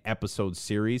 9-episode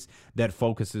series that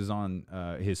focuses on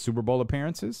his Super Bowl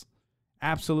appearances.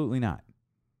 Absolutely not.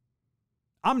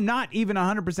 I'm not even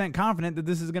 100% confident that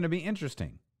this is going to be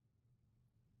interesting.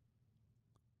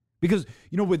 Because,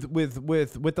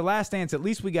 with The Last Dance, at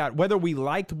least we got, whether we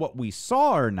liked what we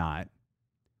saw or not,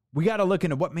 we got to look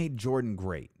into what made Jordan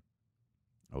great.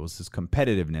 It was his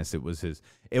competitiveness. It was his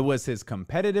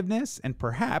competitiveness, and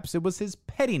perhaps it was his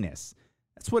pettiness.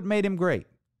 That's what made him great.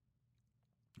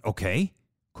 Okay,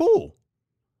 cool.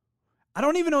 I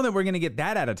don't even know that we're going to get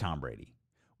that out of Tom Brady.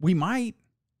 We might.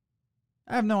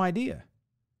 I have no idea.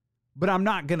 But I'm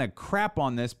not going to crap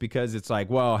on this because it's like,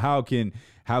 well, how can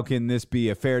this be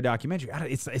a fair documentary?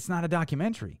 It's not a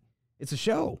documentary. It's a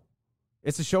show.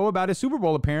 It's a show about his Super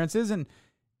Bowl appearances, and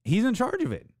he's in charge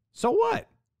of it. So what?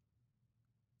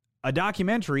 A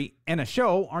documentary and a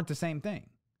show aren't the same thing.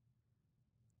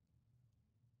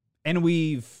 And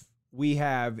we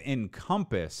have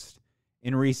encompassed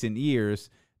in recent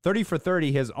years, 30 for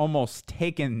 30 has almost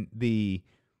taken the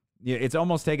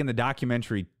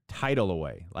documentary title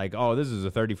away. Like, oh, this is a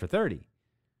 30 for 30.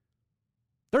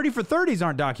 30 for 30s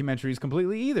aren't documentaries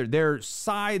completely either. They're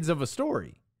sides of a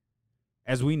story,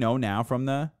 as we know now from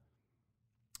the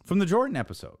Jordan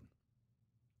episode.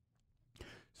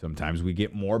 Sometimes we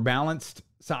get more balanced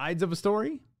sides of a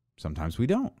story. Sometimes we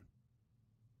don't.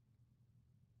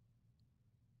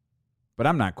 But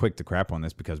I'm not quick to crap on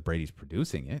this because Brady's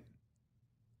producing it.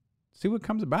 See what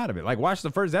comes about of it. Like, watch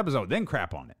the first episode, then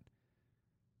crap on it.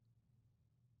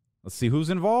 Let's see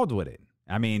who's involved with it.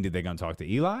 I mean, did they going to talk to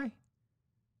Eli?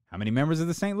 How many members of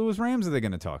the St. Louis Rams are they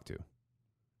going to talk to?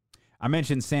 I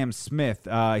mentioned Sam Smith.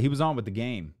 He was on with the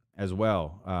game as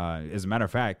well. As a matter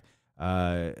of fact,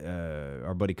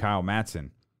 our buddy Kyle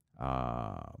Matson,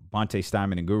 Bonte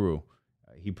Steinman and Guru,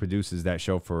 he produces that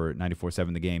show for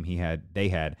 94.7 The Game. They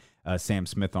had Sam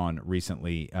Smith on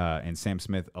recently, and Sam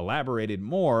Smith elaborated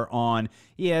more on,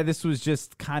 this was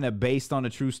just kind of based on a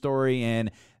true story,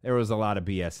 and there was a lot of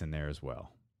BS in there as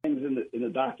well. Things in the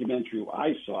documentary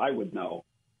I saw, I would know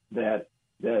that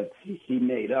he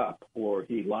made up or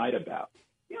he lied about.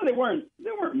 They weren't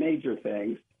major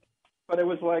things, but it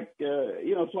was like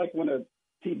it's like when a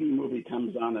TV movie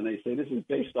comes on and they say this is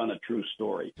based on a true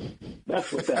story.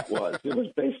 That's what that was. It was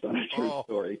based on a true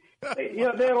story. They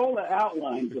had all the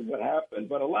outlines of what happened,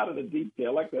 but a lot of the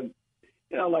detail, like the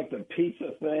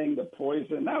pizza thing, the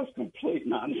poison, that was complete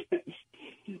nonsense.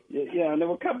 And there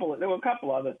were a couple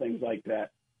other things like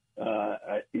that.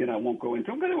 I won't go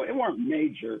into them because it weren't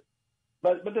major.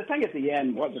 But the thing at the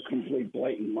end was a complete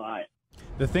blatant lie.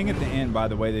 The thing at the end, by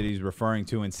the way, that he's referring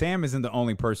to, and Sam isn't the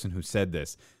only person who said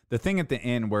this, the thing at the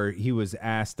end where he was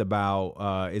asked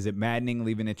about, is it maddening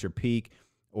leaving at your peak,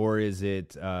 or is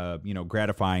it,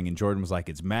 gratifying? And Jordan was like,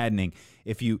 it's maddening.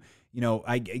 If I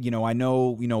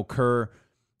know,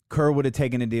 Kerr would have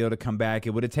taken a deal to come back.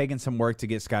 It would have taken some work to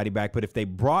get Scotty back. But if they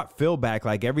brought Phil back,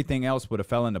 like everything else would have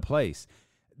fell into place.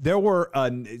 There were,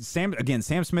 Sam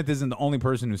Smith isn't the only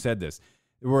person who said this.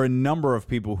 There were a number of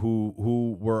people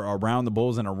who were around the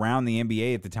Bulls and around the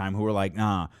NBA at the time who were like,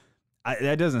 nah,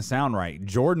 that doesn't sound right.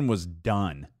 Jordan was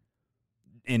done.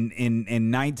 In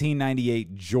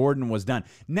 1998, Jordan was done.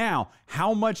 Now,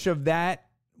 how much of that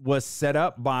was set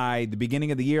up by the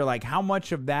beginning of the year? Like, how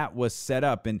much of that was set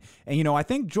up? And I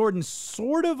think Jordan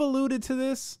sort of alluded to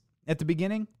this at the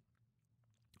beginning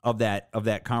of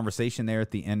that conversation there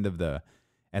at the end of the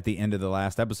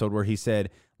last episode, where he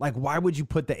said, like, why would you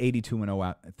put the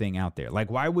 82-0 thing out there?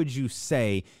 Like, why would you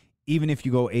say, even if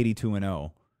you go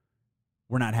 82-0,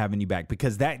 we're not having you back?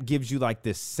 Because that gives you like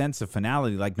this sense of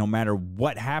finality, like no matter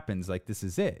what happens, like this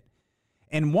is it.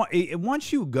 And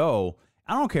once you go,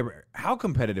 I don't care how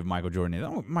competitive Michael Jordan is.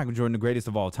 Michael Jordan, the greatest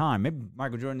of all time. Maybe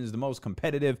Michael Jordan is the most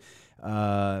competitive,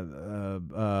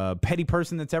 petty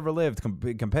person that's ever lived,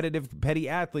 competitive, petty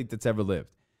athlete that's ever lived.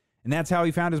 And that's how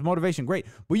he found his motivation. Great.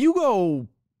 But you go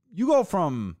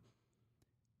from,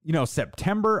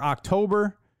 September,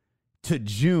 October to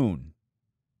June,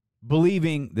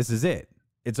 believing this is it.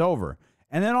 It's over.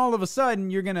 And then all of a sudden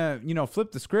you're going to,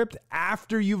 flip the script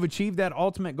after you've achieved that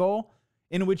ultimate goal,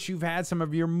 in which you've had some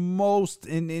of your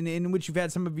in which you've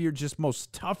had some of your just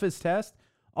most toughest tests.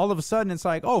 All of a sudden it's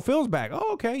like, oh, Phil's back.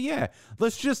 Oh, okay, yeah.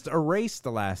 Let's just erase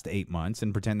the last 8 months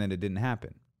and pretend that it didn't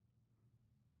happen.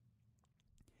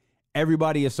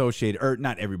 Everybody associated, or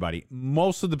not everybody,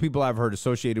 most of the people I've heard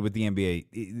associated with the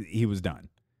NBA, he was done.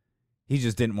 He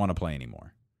just didn't want to play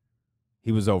anymore.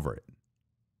 He was over it.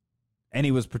 And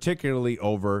he was particularly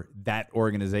over that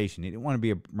organization. He didn't want to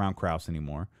be around Krause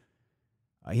anymore.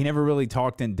 He never really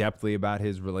talked in depthly about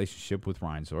his relationship with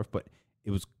Reinsdorf, but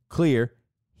it was clear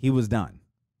he was done.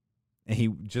 And he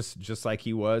just like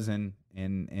he was in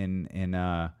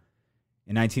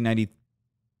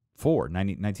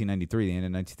 1993, the end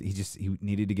of 19, he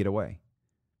needed to get away.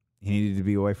 He needed to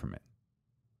be away from it.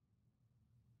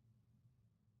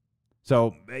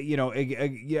 So,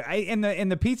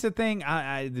 and the pizza thing,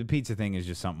 the pizza thing is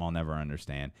just something I'll never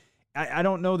understand. I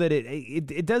don't know that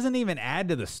it doesn't even add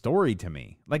to the story to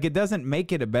me. Like, it doesn't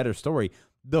make it a better story.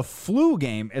 The flu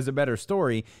game is a better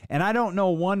story, and I don't know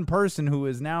one person who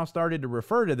has now started to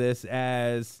refer to this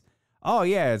as, oh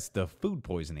yeah, it's the food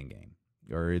poisoning game,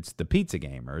 or it's the pizza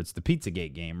game, or it's the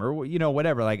Pizzagate game, or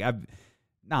whatever. Like,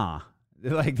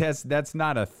 like that's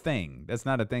not a thing. That's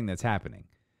not a thing that's happening.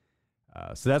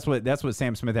 So that's what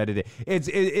Sam Smith had to do.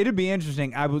 It'd be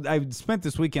interesting. I spent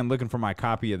this weekend looking for my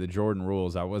copy of the Jordan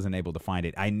Rules. I wasn't able to find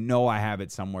it. I know I have it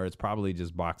somewhere. It's probably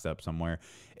just boxed up somewhere.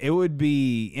 It would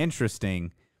be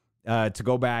interesting to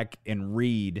go back and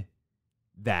read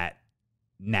that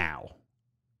now.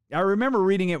 I remember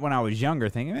reading it when I was younger,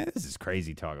 thinking, man, this is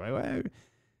crazy talk. Like,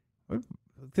 what?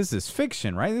 This is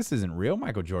fiction, right? This isn't real.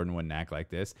 Michael Jordan wouldn't act like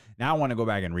this. Now I want to go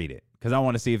back and read it because I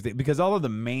want to see because all of the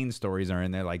main stories are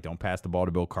in there, like don't pass the ball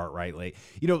to Bill Cartwright late.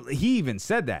 He even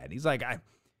said that. He's like,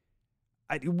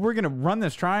 we're going to run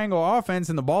this triangle offense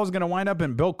and the ball's going to wind up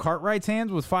in Bill Cartwright's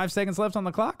hands with 5 seconds left on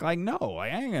the clock. Like, no, I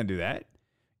ain't going to do that.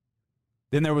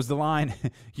 Then there was the line,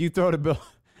 you throw to Bill.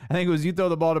 I think it was, you throw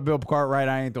the ball to Bill Cartwright,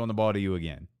 I ain't throwing the ball to you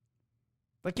again.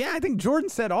 Like, yeah, I think Jordan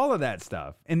said all of that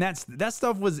stuff. And that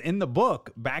stuff was in the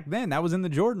book back then. That was in the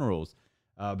Jordan Rules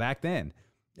back then.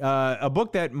 A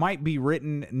book that might be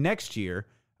written next year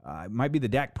It might be the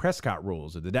Dak Prescott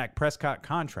rules or the Dak Prescott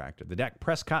contract or the Dak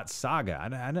Prescott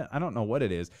saga. I don't know what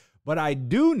it is, but I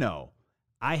do know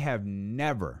I have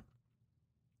never,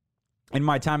 in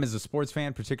my time as a sports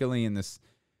fan, particularly in this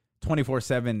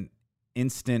 24/7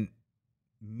 instant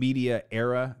media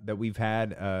era that we've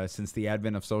had since the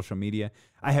advent of social media,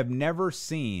 I have never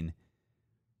seen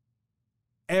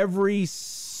every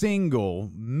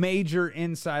single major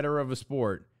insider of a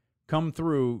sport come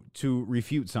through to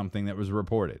refute something that was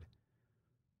reported.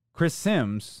 Chris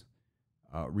Sims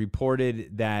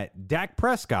reported that Dak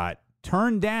Prescott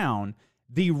turned down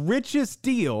the richest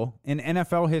deal in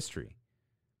NFL history.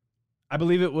 I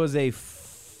believe it was a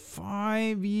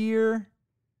 5-year,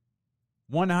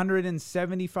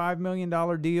 $175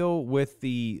 million deal with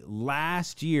the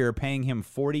last year paying him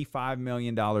 $45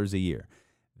 million a year.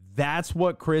 That's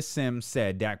what Chris Sims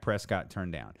said Dak Prescott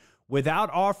turned down. Without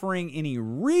offering any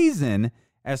reason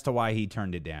as to why he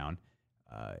turned it down,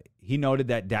 he noted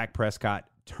that Dak Prescott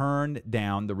turned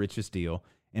down the richest deal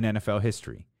in NFL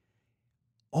history.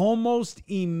 Almost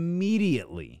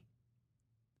immediately,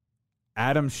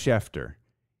 Adam Schefter,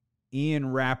 Ian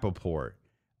Rappaport,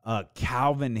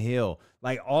 Calvin Hill,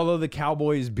 like all of the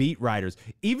Cowboys beat writers,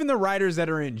 even the writers that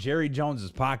are in Jerry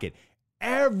Jones's pocket,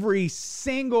 every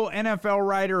single NFL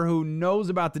writer who knows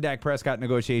about the Dak Prescott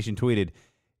negotiation tweeted,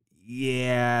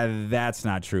 yeah, that's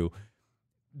not true.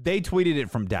 They tweeted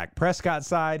it from Dak Prescott's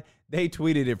side. They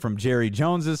tweeted it from Jerry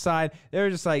Jones's side.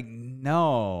 They're just like,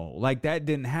 no, like that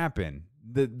didn't happen.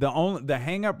 The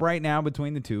hang up right now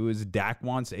between the two is Dak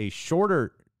wants a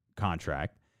shorter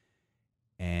contract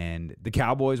and the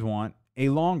Cowboys want a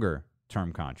longer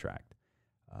term contract,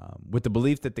 with the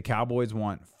belief that the Cowboys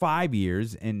want 5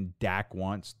 years and Dak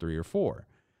wants 3 or 4.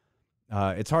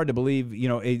 It's hard to believe,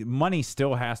 money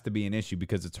still has to be an issue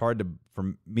because it's hard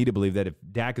for me to believe that if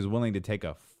Dak is willing to take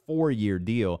a 4-year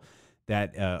deal,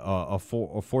 that a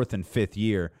fourth and fifth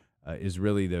year is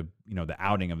really the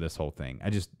outing of this whole thing.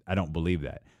 I don't believe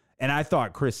that. And I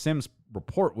thought Chris Sims'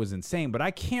 report was insane, but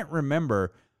I can't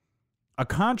remember a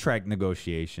contract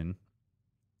negotiation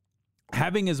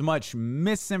having as much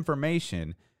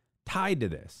misinformation tied to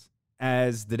this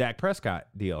as the Dak Prescott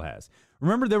deal has.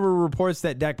 Remember, there were reports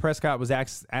that Dak Prescott was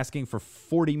asking for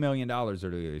 $40 million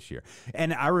earlier this year.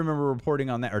 And I remember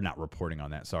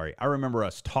I remember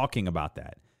us talking about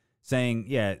that, saying,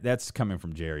 yeah, that's coming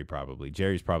from Jerry probably.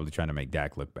 Jerry's probably trying to make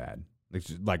Dak look bad.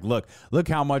 Like, look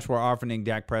how much we're offering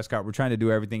Dak Prescott. We're trying to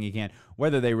do everything he can.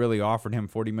 Whether they really offered him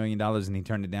 $40 million and he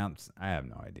turned it down, I have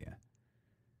no idea.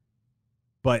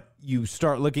 But you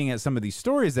start looking at some of these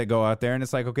stories that go out there, and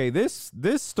it's like, okay, this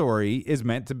story is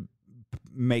meant to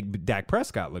make Dak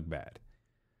Prescott look bad.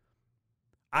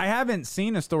 I haven't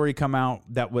seen a story come out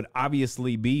that would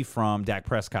obviously be from Dak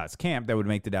Prescott's camp that would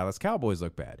make the Dallas Cowboys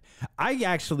look bad. I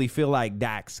actually feel like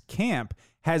Dak's camp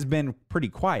has been pretty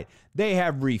quiet. They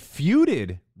have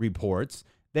refuted reports.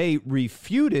 They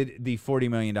refuted the $40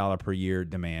 million per year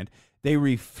demand. They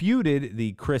refuted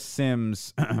the Chris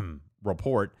Sims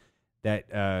report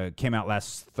that came out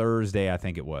last Thursday, I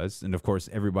think it was. And, of course,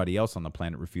 everybody else on the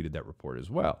planet refuted that report as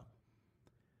well.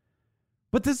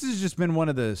 But this has just been one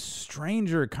of the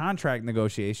stranger contract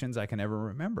negotiations I can ever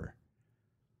remember.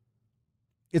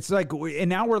 It's like, and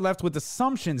now we're left with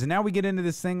assumptions, and now we get into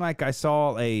this thing like I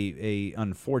saw a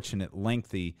unfortunate,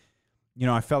 lengthy,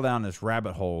 I fell down this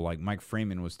rabbit hole, like Mike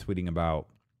Freeman was tweeting about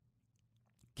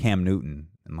Cam Newton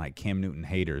and like Cam Newton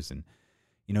haters, and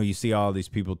you see all these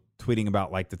people tweeting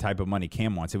about like the type of money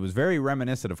Cam wants. It was very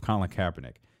reminiscent of Colin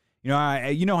Kaepernick.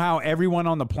 You know how everyone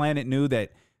on the planet knew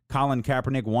that Colin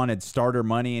Kaepernick wanted starter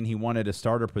money and he wanted a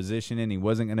starter position and he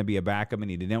wasn't going to be a backup and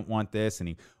he didn't want this and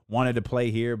he wanted to play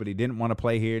here but he didn't want to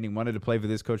play here and he wanted to play for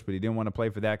this coach but he didn't want to play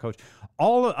for that coach.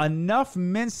 Enough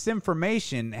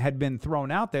misinformation had been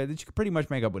thrown out there that you could pretty much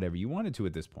make up whatever you wanted to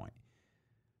at this point.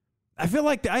 I feel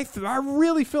like I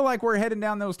really feel like we're heading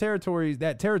down that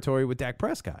territory with Dak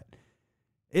Prescott.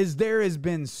 There has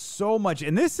been so much,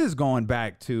 and this is going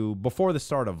back to before the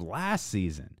start of last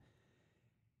season.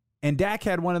 And Dak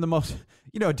had one of the most,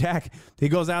 Dak, he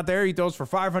goes out there, he throws for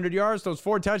 500 yards, throws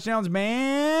 4 touchdowns.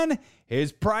 Man,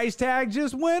 his price tag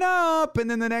just went up. And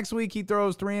then the next week he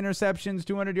throws 3 interceptions,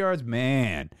 200 yards.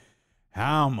 Man,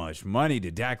 how much money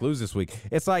did Dak lose this week?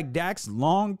 It's like Dak's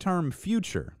long-term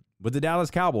future with the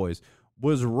Dallas Cowboys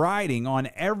was riding on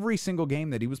every single game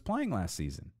that he was playing last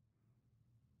season.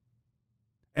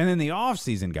 And then the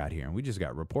offseason got here, and we just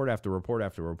got report after report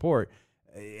after report.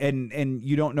 And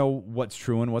you don't know what's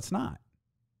true and what's not.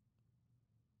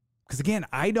 Because, again,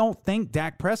 I don't think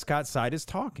Dak Prescott's side is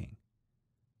talking.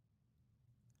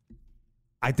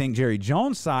 I think Jerry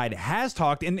Jones' side has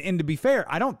talked. And to be fair,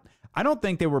 I don't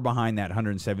think they were behind that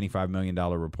 $175 million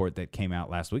report that came out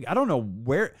last week. I don't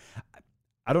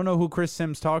know who Chris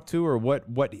Sims talked to or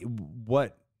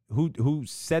who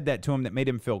said that to him that made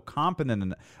him feel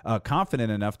confident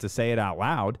enough to say it out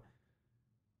loud.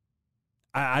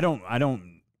 I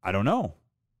don't know.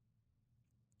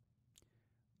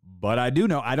 But I do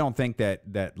know, I don't think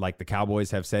that like the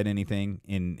Cowboys have said anything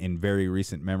in very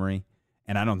recent memory.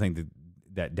 And I don't think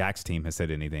that Dak's team has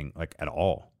said anything like at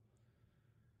all.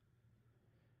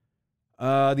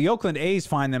 The Oakland A's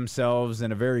find themselves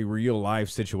in a very real life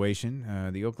situation.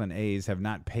 The Oakland A's have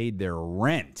not paid their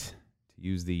rent to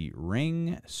use the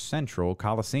Ring Central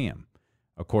Coliseum,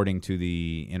 according to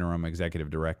the interim executive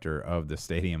director of the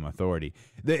Stadium Authority.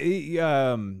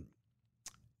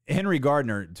 Henry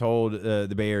Gardner told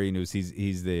the Bay Area News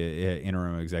he's the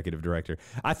interim executive director.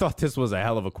 I thought this was a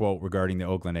hell of a quote regarding the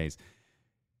Oakland A's.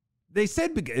 They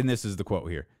said, and this is the quote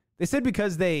here, they said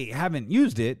because they haven't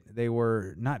used it, they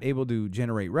were not able to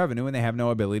generate revenue and they have no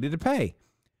ability to pay.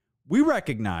 We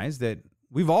recognize that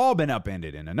we've all been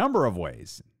upended in a number of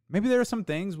ways. Maybe there are some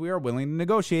things we are willing to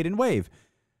negotiate and waive.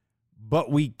 But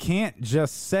we can't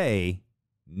just say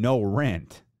no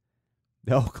rent.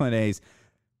 The Oakland A's,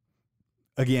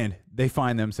 again, they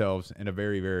find themselves in a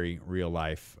very, very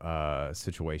real-life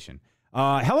situation.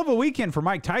 Hell of a weekend for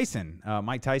Mike Tyson.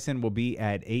 Mike Tyson will be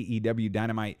at AEW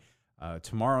Dynamite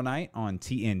tomorrow night on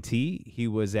TNT. He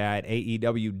was at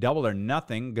AEW Double or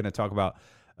Nothing. Going to talk about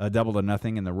Double or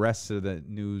Nothing and the rest of the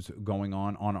news going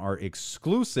on our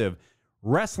exclusive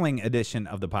wrestling edition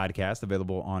of the podcast,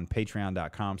 available on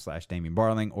patreon.com/Damian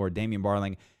Barling or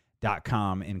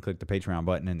DamianBarling.com, and click the Patreon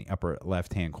button in the upper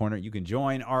left-hand corner. You can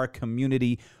join our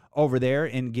community over there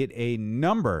and get a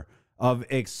number of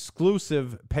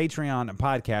exclusive Patreon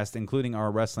podcasts, including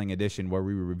our wrestling edition where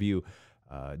we review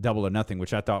Double or Nothing,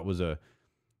 which it was a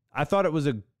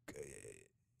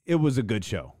good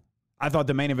show. I thought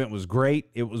the main event was great.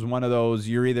 It was one of those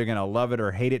you're either going to love it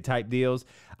or hate it type deals.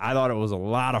 I thought it was a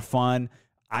lot of fun.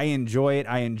 I enjoy it.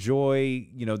 I enjoy,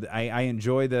 I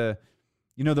enjoy the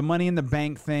Money in the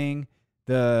Bank thing,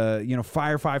 the,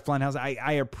 Firefly Funhouse.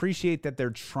 I appreciate that they're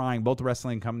trying. Both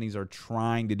wrestling companies are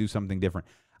trying to do something different.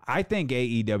 I think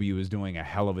AEW is doing a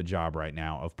hell of a job right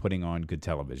now of putting on good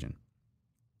television.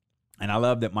 And I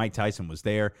love that Mike Tyson was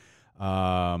there.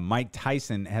 Mike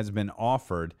Tyson has been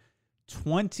offered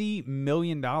 $20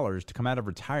 million to come out of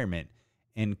retirement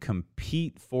and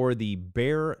compete for the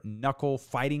Bare Knuckle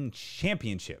Fighting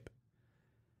Championship.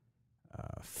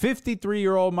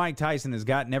 53-year-old Mike Tyson has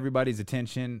gotten everybody's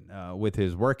attention with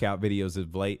his workout videos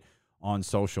of late on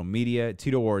social media.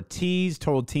 Tito Ortiz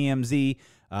told TMZ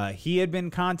he had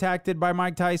been contacted by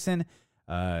Mike Tyson.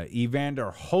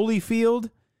 Evander Holyfield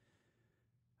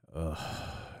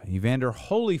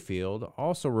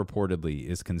also reportedly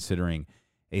is considering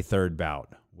a third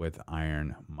bout with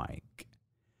Iron Mike.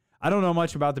 I don't know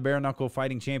much about the Bare Knuckle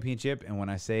Fighting Championship, and when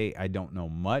I say I don't know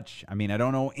much, I mean I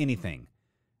don't know anything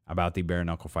about the Bare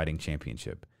Knuckle Fighting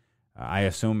Championship. I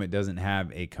assume it doesn't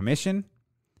have a commission.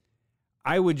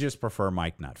 I would just prefer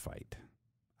Mike not fight.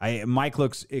 Mike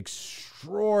looks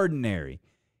extraordinary.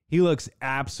 He looks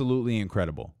absolutely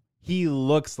incredible. He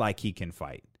looks like he can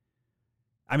fight.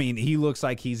 I mean, he looks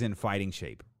like he's in fighting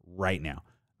shape right now.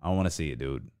 I want to see it,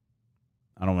 dude.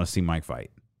 I don't want to see Mike fight.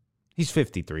 He's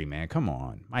 53, man. Come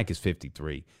on. Mike is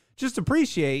 53. Just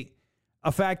appreciate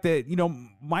a fact that,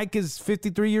 Mike is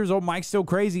 53 years old. Mike's still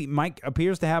crazy. Mike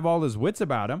appears to have all his wits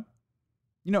about him.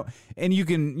 And you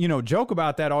can, joke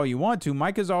about that all you want to.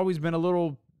 Mike has always been a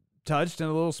little touched and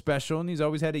a little special, and he's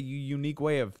always had a unique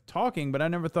way of talking, but I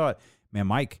never thought, man,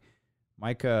 Mike's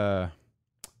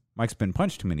been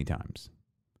punched too many times.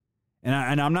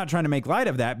 And I'm not trying to make light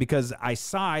of that because I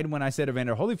sighed when I said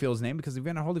Evander Holyfield's name because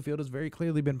Evander Holyfield has very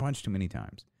clearly been punched too many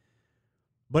times.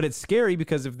 But it's scary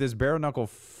because if this Bare Knuckle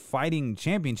Fighting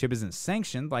Championship isn't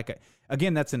sanctioned,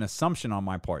 again, that's an assumption on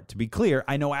my part. To be clear,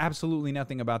 I know absolutely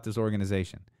nothing about this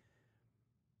organization.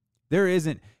 There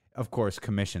isn't, of course,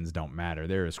 commissions don't matter.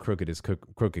 They're as crooked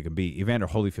can be. Evander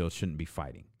Holyfield shouldn't be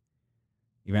fighting.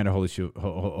 Evander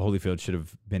Holyfield should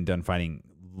have been done fighting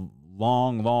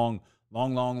long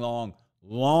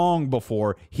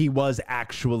before he was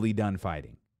actually done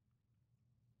fighting.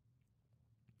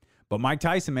 But Mike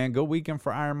Tyson, man, good weekend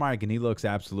for Iron Mike, and he looks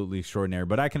absolutely extraordinary.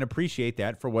 But I can appreciate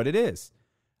that for what it is.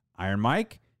 Iron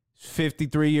Mike,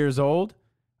 53 years old.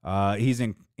 He's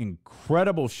in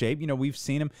incredible shape. We've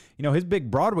seen him. His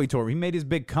big Broadway tour. He made his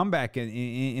big comeback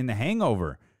in The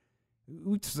Hangover.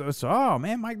 Oh,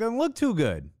 man, Mike doesn't look too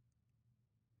good.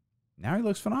 Now he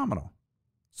looks phenomenal.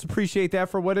 Let's appreciate that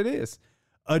for what it is.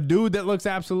 A dude that looks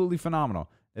absolutely phenomenal.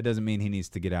 That doesn't mean he needs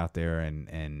to get out there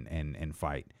and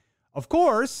fight. Of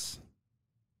course,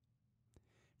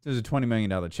 if there's a $20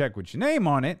 million check with your name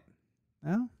on it,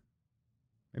 well,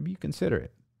 maybe you consider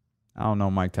it. I don't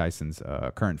know Mike Tyson's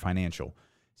current financial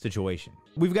situation.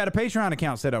 We've got a Patreon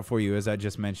account set up for you, as I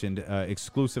just mentioned,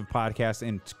 exclusive podcasts,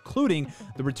 including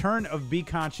the return of Be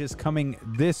Conscious coming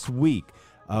this week.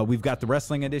 We've got the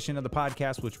wrestling edition of the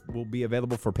podcast, which will be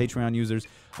available for Patreon users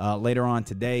later on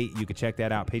today. You can check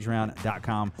that out,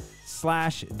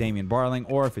 patreon.com/Damian Barling,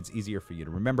 or if it's easier for you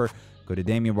to remember, go to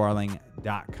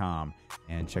DamianBarling.com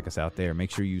and check us out there. Make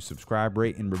sure you subscribe,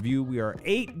 rate, and review. We are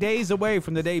 8 days away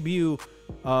from the debut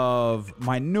of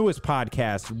my newest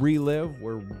podcast, Relive,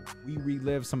 where we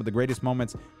relive some of the greatest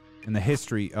moments in the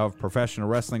history of professional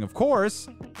wrestling. Of course,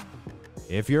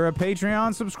 if you're a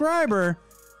Patreon subscriber,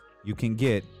 you can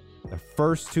get the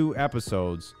first 2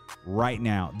 episodes right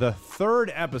now. The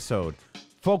third episode,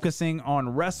 focusing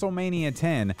on WrestleMania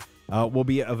 10, will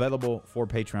be available for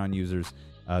Patreon users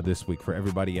this week. For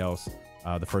everybody else,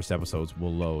 the first episodes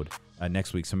will load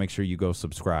next week. So make sure you go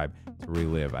subscribe to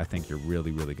Relive. I think you're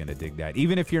really, really going to dig that.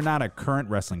 Even if you're not a current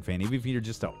wrestling fan, even if you're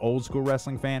just an old school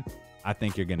wrestling fan, I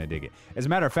think you're going to dig it. As a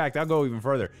matter of fact, I'll go even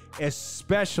further,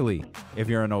 especially if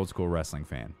you're an old school wrestling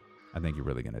fan. I think you're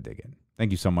really going to dig it.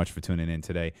 Thank you so much for tuning in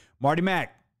today. Marty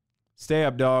Mack, stay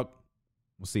up, dog.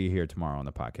 We'll see you here tomorrow on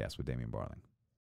the podcast with Damian Barling.